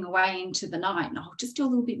slogging away into the night and I'll just do a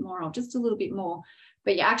little bit more,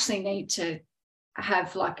 but you actually need to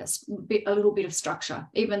have like a little bit of structure.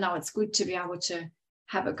 Even though it's good to be able to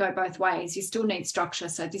have it go both ways, you still need structure.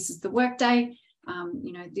 So this is the work day,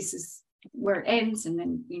 you know, this is where it ends, and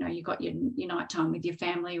then, you know, you got your night time with your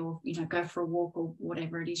family, or, you know, go for a walk or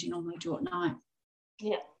whatever it is you normally do at night.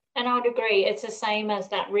 Yeah, and I would agree. It's the same as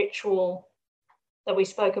that ritual that we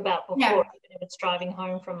spoke about before, even if it's driving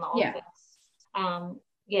home from the office.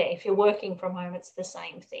 If you're working from home, it's the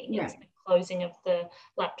same thing. It's the closing of the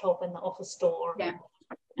laptop and the office door. Yeah.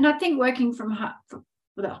 And I think working from home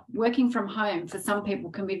for some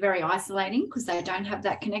people can be very isolating because they don't have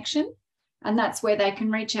that connection. And that's where they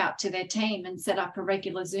can reach out to their team and set up a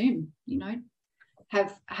regular Zoom, you know,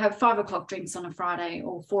 have 5 o'clock drinks on a Friday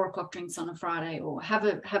or 4 o'clock drinks on a Friday, or have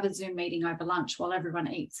a Zoom meeting over lunch while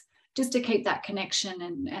everyone eats, just to keep that connection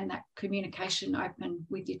and that communication open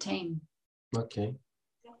with your team. Okay.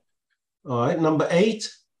 All right. Number 8.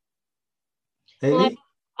 Hayley? Well,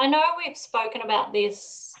 I know we've spoken about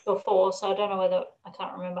this before, so I don't know whether, I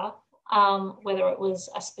can't remember whether it was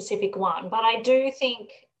a specific one, but I do think,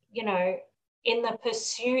 you know, in the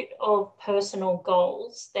pursuit of personal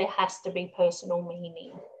goals, there has to be personal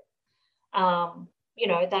meaning, you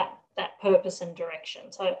know, that purpose and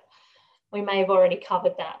direction. So we may have already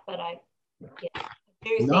covered that, but I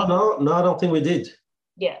don't think we did.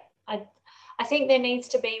 Yeah, I think there needs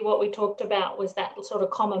to be, what we talked about was that sort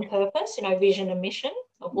of common purpose, you know, vision and mission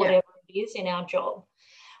of whatever it is in our job.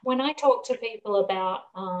 When I talk to people about,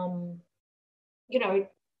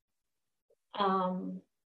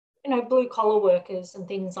 blue collar workers and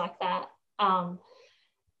things like that,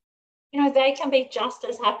 you know, they can be just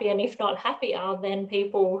as happy, and if not happier, than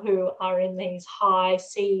people who are in these high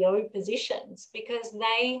CEO positions, because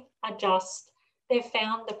they've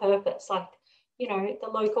found the purpose. Like, you know, the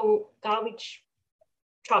local garbage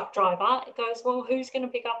truck driver goes, well, who's going to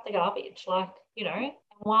pick up the garbage? Like, you know, and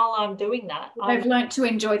while I'm doing that, they've learned to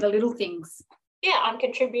enjoy the little things. Yeah, I'm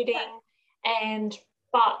contributing,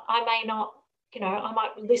 but I may not, you know, I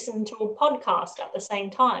might listen to a podcast at the same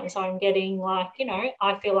time. So I'm getting, like, you know,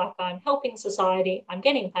 I feel like I'm helping society, I'm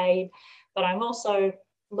getting paid, but I'm also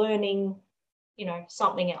learning, you know,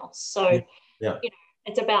 something else. So, you know,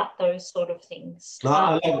 it's about those sort of things. No,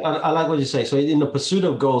 I like what you say. So in the pursuit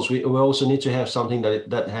of goals, we also need to have something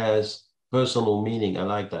that has personal meaning. I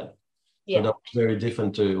like that. Yeah. So that's very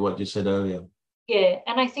different to what you said earlier. Yeah,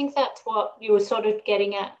 and I think that's what you were sort of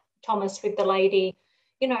getting at, Thomas, with the lady,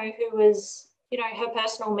 you know, who was, you know, her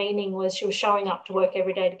personal meaning was she was showing up to work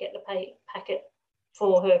every day to get the pay packet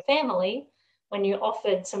for her family. When you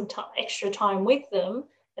offered some extra time with them,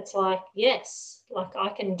 it's like, yes, like I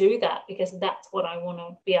can do that because that's what I want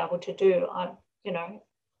to be able to do. You know,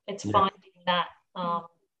 it's finding that,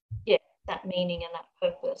 that meaning and that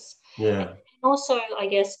purpose. Yeah. And also, I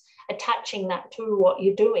guess, attaching that to what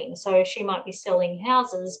you're doing. So she might be selling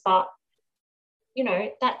houses, but, you know,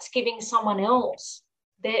 that's giving someone else,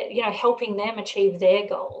 you know, helping them achieve their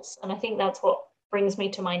goals. And I think that's what brings me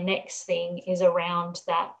to my next thing, is around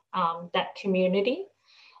that, that community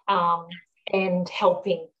and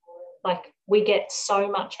helping. Like, we get so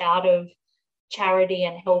much out of charity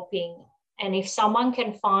and helping. And if someone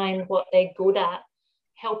can find what they're good at,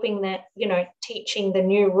 helping that, you know, teaching the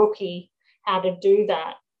new rookie how to do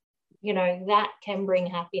that, you know, that can bring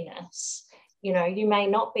happiness. You know, you may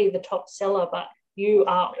not be the top seller, but you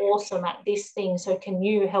are awesome at this thing. So can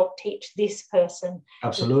you help teach this person?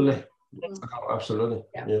 Absolutely. Absolutely.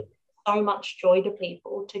 Yeah. So much joy to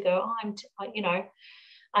people to go,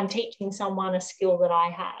 I'm teaching someone a skill that I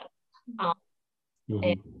have.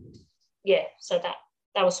 And so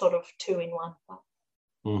that was sort of 2 in 1.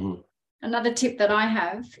 Mm-hmm. Another tip that I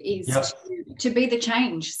have is to be the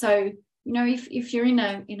change. So, you know, if you're in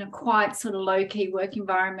a quiet sort of low-key work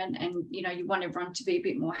environment and, you know, you want everyone to be a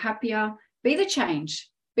bit more happier, be the change.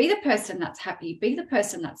 Be the person that's happy. Be the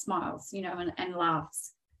person that smiles, you know, and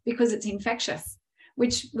laughs, because it's infectious,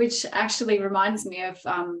 which actually reminds me of,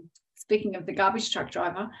 speaking of the garbage truck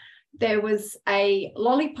driver, there was a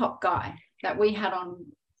lollipop guy that we had on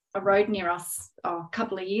a road near us a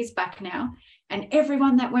couple of years back now. And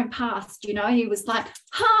everyone that went past, you know, he was like,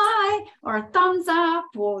 hi, or a thumbs up,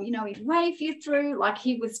 or, you know, he'd wave you through. Like,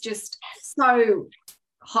 he was just so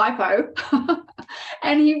hypo.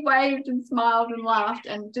 And he waved and smiled and laughed,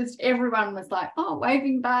 and just everyone was like, oh,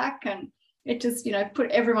 waving back. And it just, you know,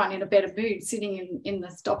 put everyone in a better mood sitting in the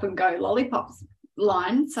stop and go lollipops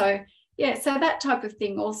line. So, yeah, so that type of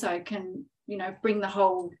thing also can, you know, bring the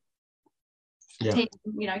whole team,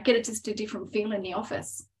 you know, get it just a different feel in the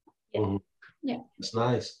office. Yeah. Mm-hmm. Yeah, it's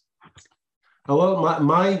nice. Oh, well,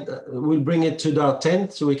 we'll bring it to our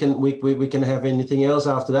 10th, so we can have anything else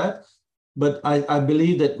after that. But I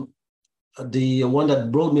believe that the one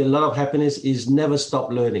that brought me a lot of happiness is never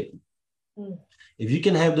stop learning. If you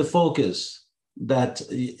can have the focus that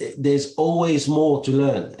there's always more to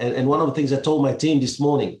learn, and one of the things I told my team this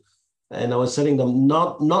morning, and I was telling them,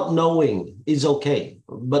 not knowing is okay,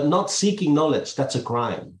 but not seeking knowledge, that's a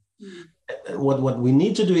crime. what we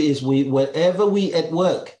need to do is wherever we at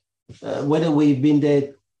work, whether we've been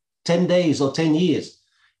there 10 days or 10 years,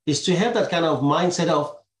 is to have that kind of mindset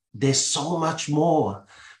of there's so much more.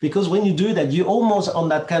 Because when you do that, you're almost on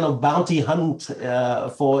that kind of bounty hunt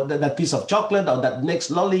for that piece of chocolate or that next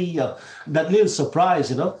lolly, that little surprise,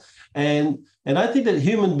 you know. And I think that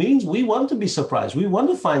human beings, we want to be surprised. We want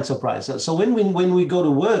to find surprise. So when we go to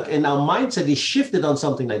work and our mindset is shifted on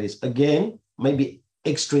something like this, again, maybe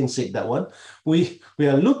extrinsic, that one, we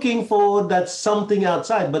are looking for that something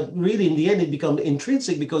outside, but really in the end, it becomes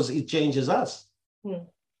intrinsic because it changes us.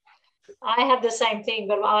 I had the same thing,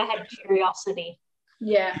 but I had curiosity.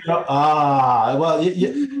 Yeah. Well,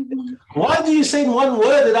 why do you say in one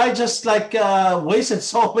word that I just like wasted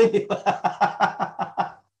so many?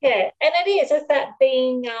 Yeah, and it is. It's that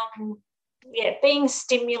being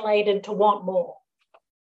stimulated to want more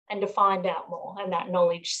and to find out more, and that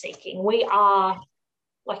knowledge seeking. We are,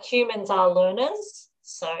 like, humans are learners.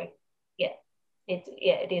 So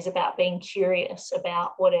it is about being curious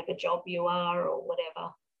about whatever job you are or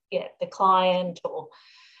whatever, the client or,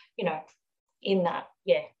 in that,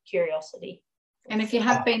 curiosity. And if you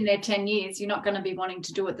have been there 10 years, you're not going to be wanting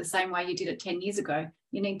to do it the same way you did it 10 years ago.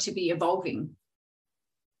 You need to be evolving.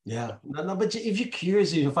 Yeah, no, but if you're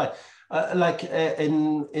curious, you'll find.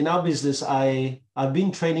 In our business, I've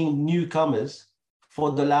been training newcomers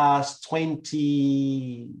for the last 20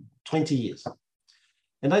 years.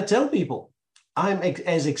 And I tell people, I'm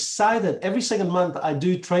as excited every second month I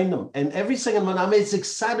do train them. And every second month I'm as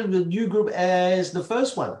excited with the new group as the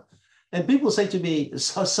first one. And people say to me,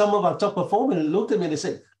 some of our top performers looked at me and they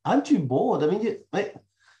said, aren't you bored? I mean,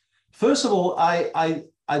 first of all,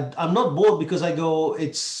 I'm not bored because I go,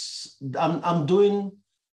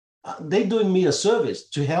 they're doing me a service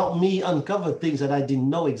to help me uncover things that I didn't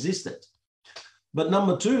know existed. But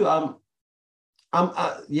number two, the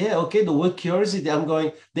word curiosity, I'm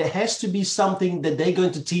going, there has to be something that they're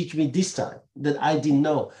going to teach me this time that I didn't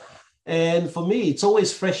know. And for me, it's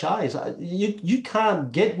always fresh eyes. You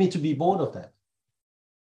can't get me to be bored of that.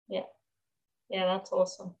 Yeah, that's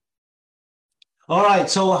awesome. All right,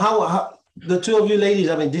 so how the two of you ladies,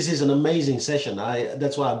 I mean, this is an amazing session.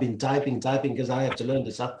 That's why I've been typing because I have to learn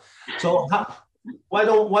this stuff. So why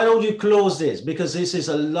don't you close this? Because this is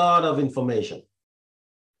a lot of information.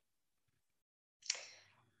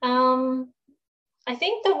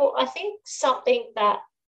 I think something that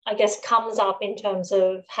I guess comes up in terms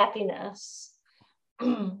of happiness,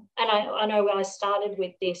 and I know I started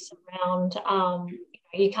with this around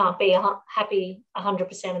you can't be happy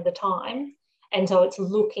 100% of the time. And so it's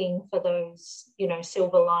looking for those,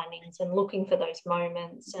 silver linings and looking for those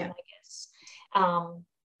moments. And I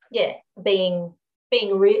guess, being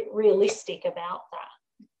realistic about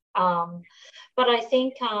that. But I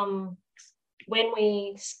think when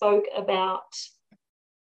we spoke about,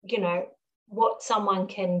 what someone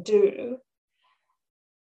can do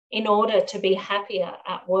in order to be happier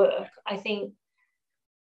at work, I think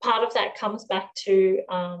part of that comes back to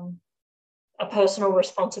a personal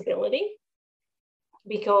responsibility.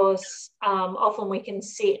 Because often we can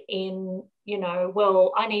sit in,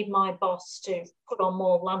 I need my boss to put on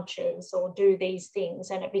more lunches or do these things,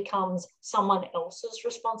 and it becomes someone else's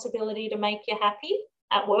responsibility to make you happy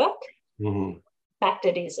at work. Mm-hmm. In fact,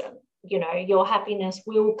 it isn't. Your happiness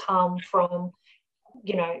will come from,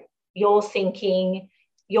 your thinking,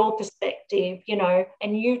 your perspective,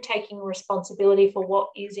 and you taking responsibility for what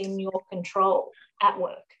is in your control at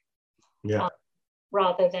work. Yeah.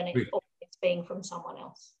 Rather than it being from someone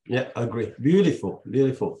else. Yeah, I agree. Beautiful,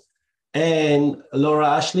 beautiful. And Laura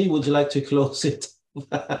Ashley, would you like to close it?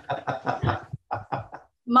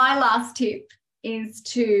 My last tip is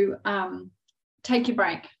to take your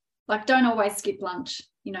break. Like, don't always skip lunch,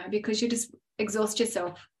 because you just exhaust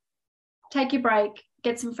yourself. Take your break,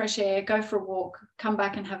 get some fresh air, go for a walk, come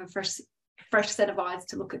back and have a fresh set of eyes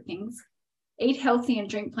to look at things. Eat healthy and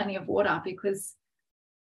drink plenty of water, because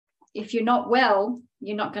if you're not well,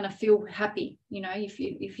 you're not going to feel happy. If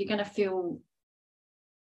you're going to feel,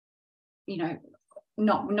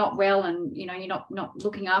 not well, and you're not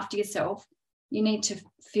looking after yourself, you need to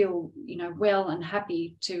feel, well and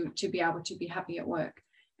happy to be able to be happy at work.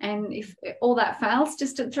 And if all that fails,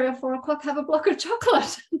 just at 3 or 4 o'clock, have a block of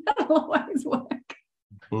chocolate. That'll always work.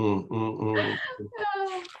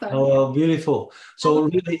 Oh, beautiful. So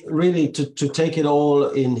really to take it all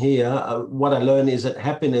in here, what I learned is that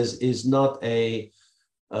happiness is not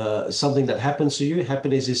something that happens to you.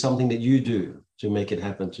 Happiness is something that you do to make it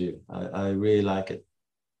happen to you. I really like it.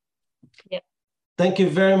 Yeah. Thank you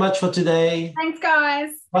very much for today. Thanks,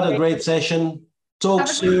 guys. What a great session. Talk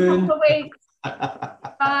soon. Have a good couple of weeks.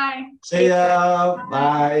 Bye. See ya.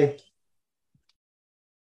 Bye.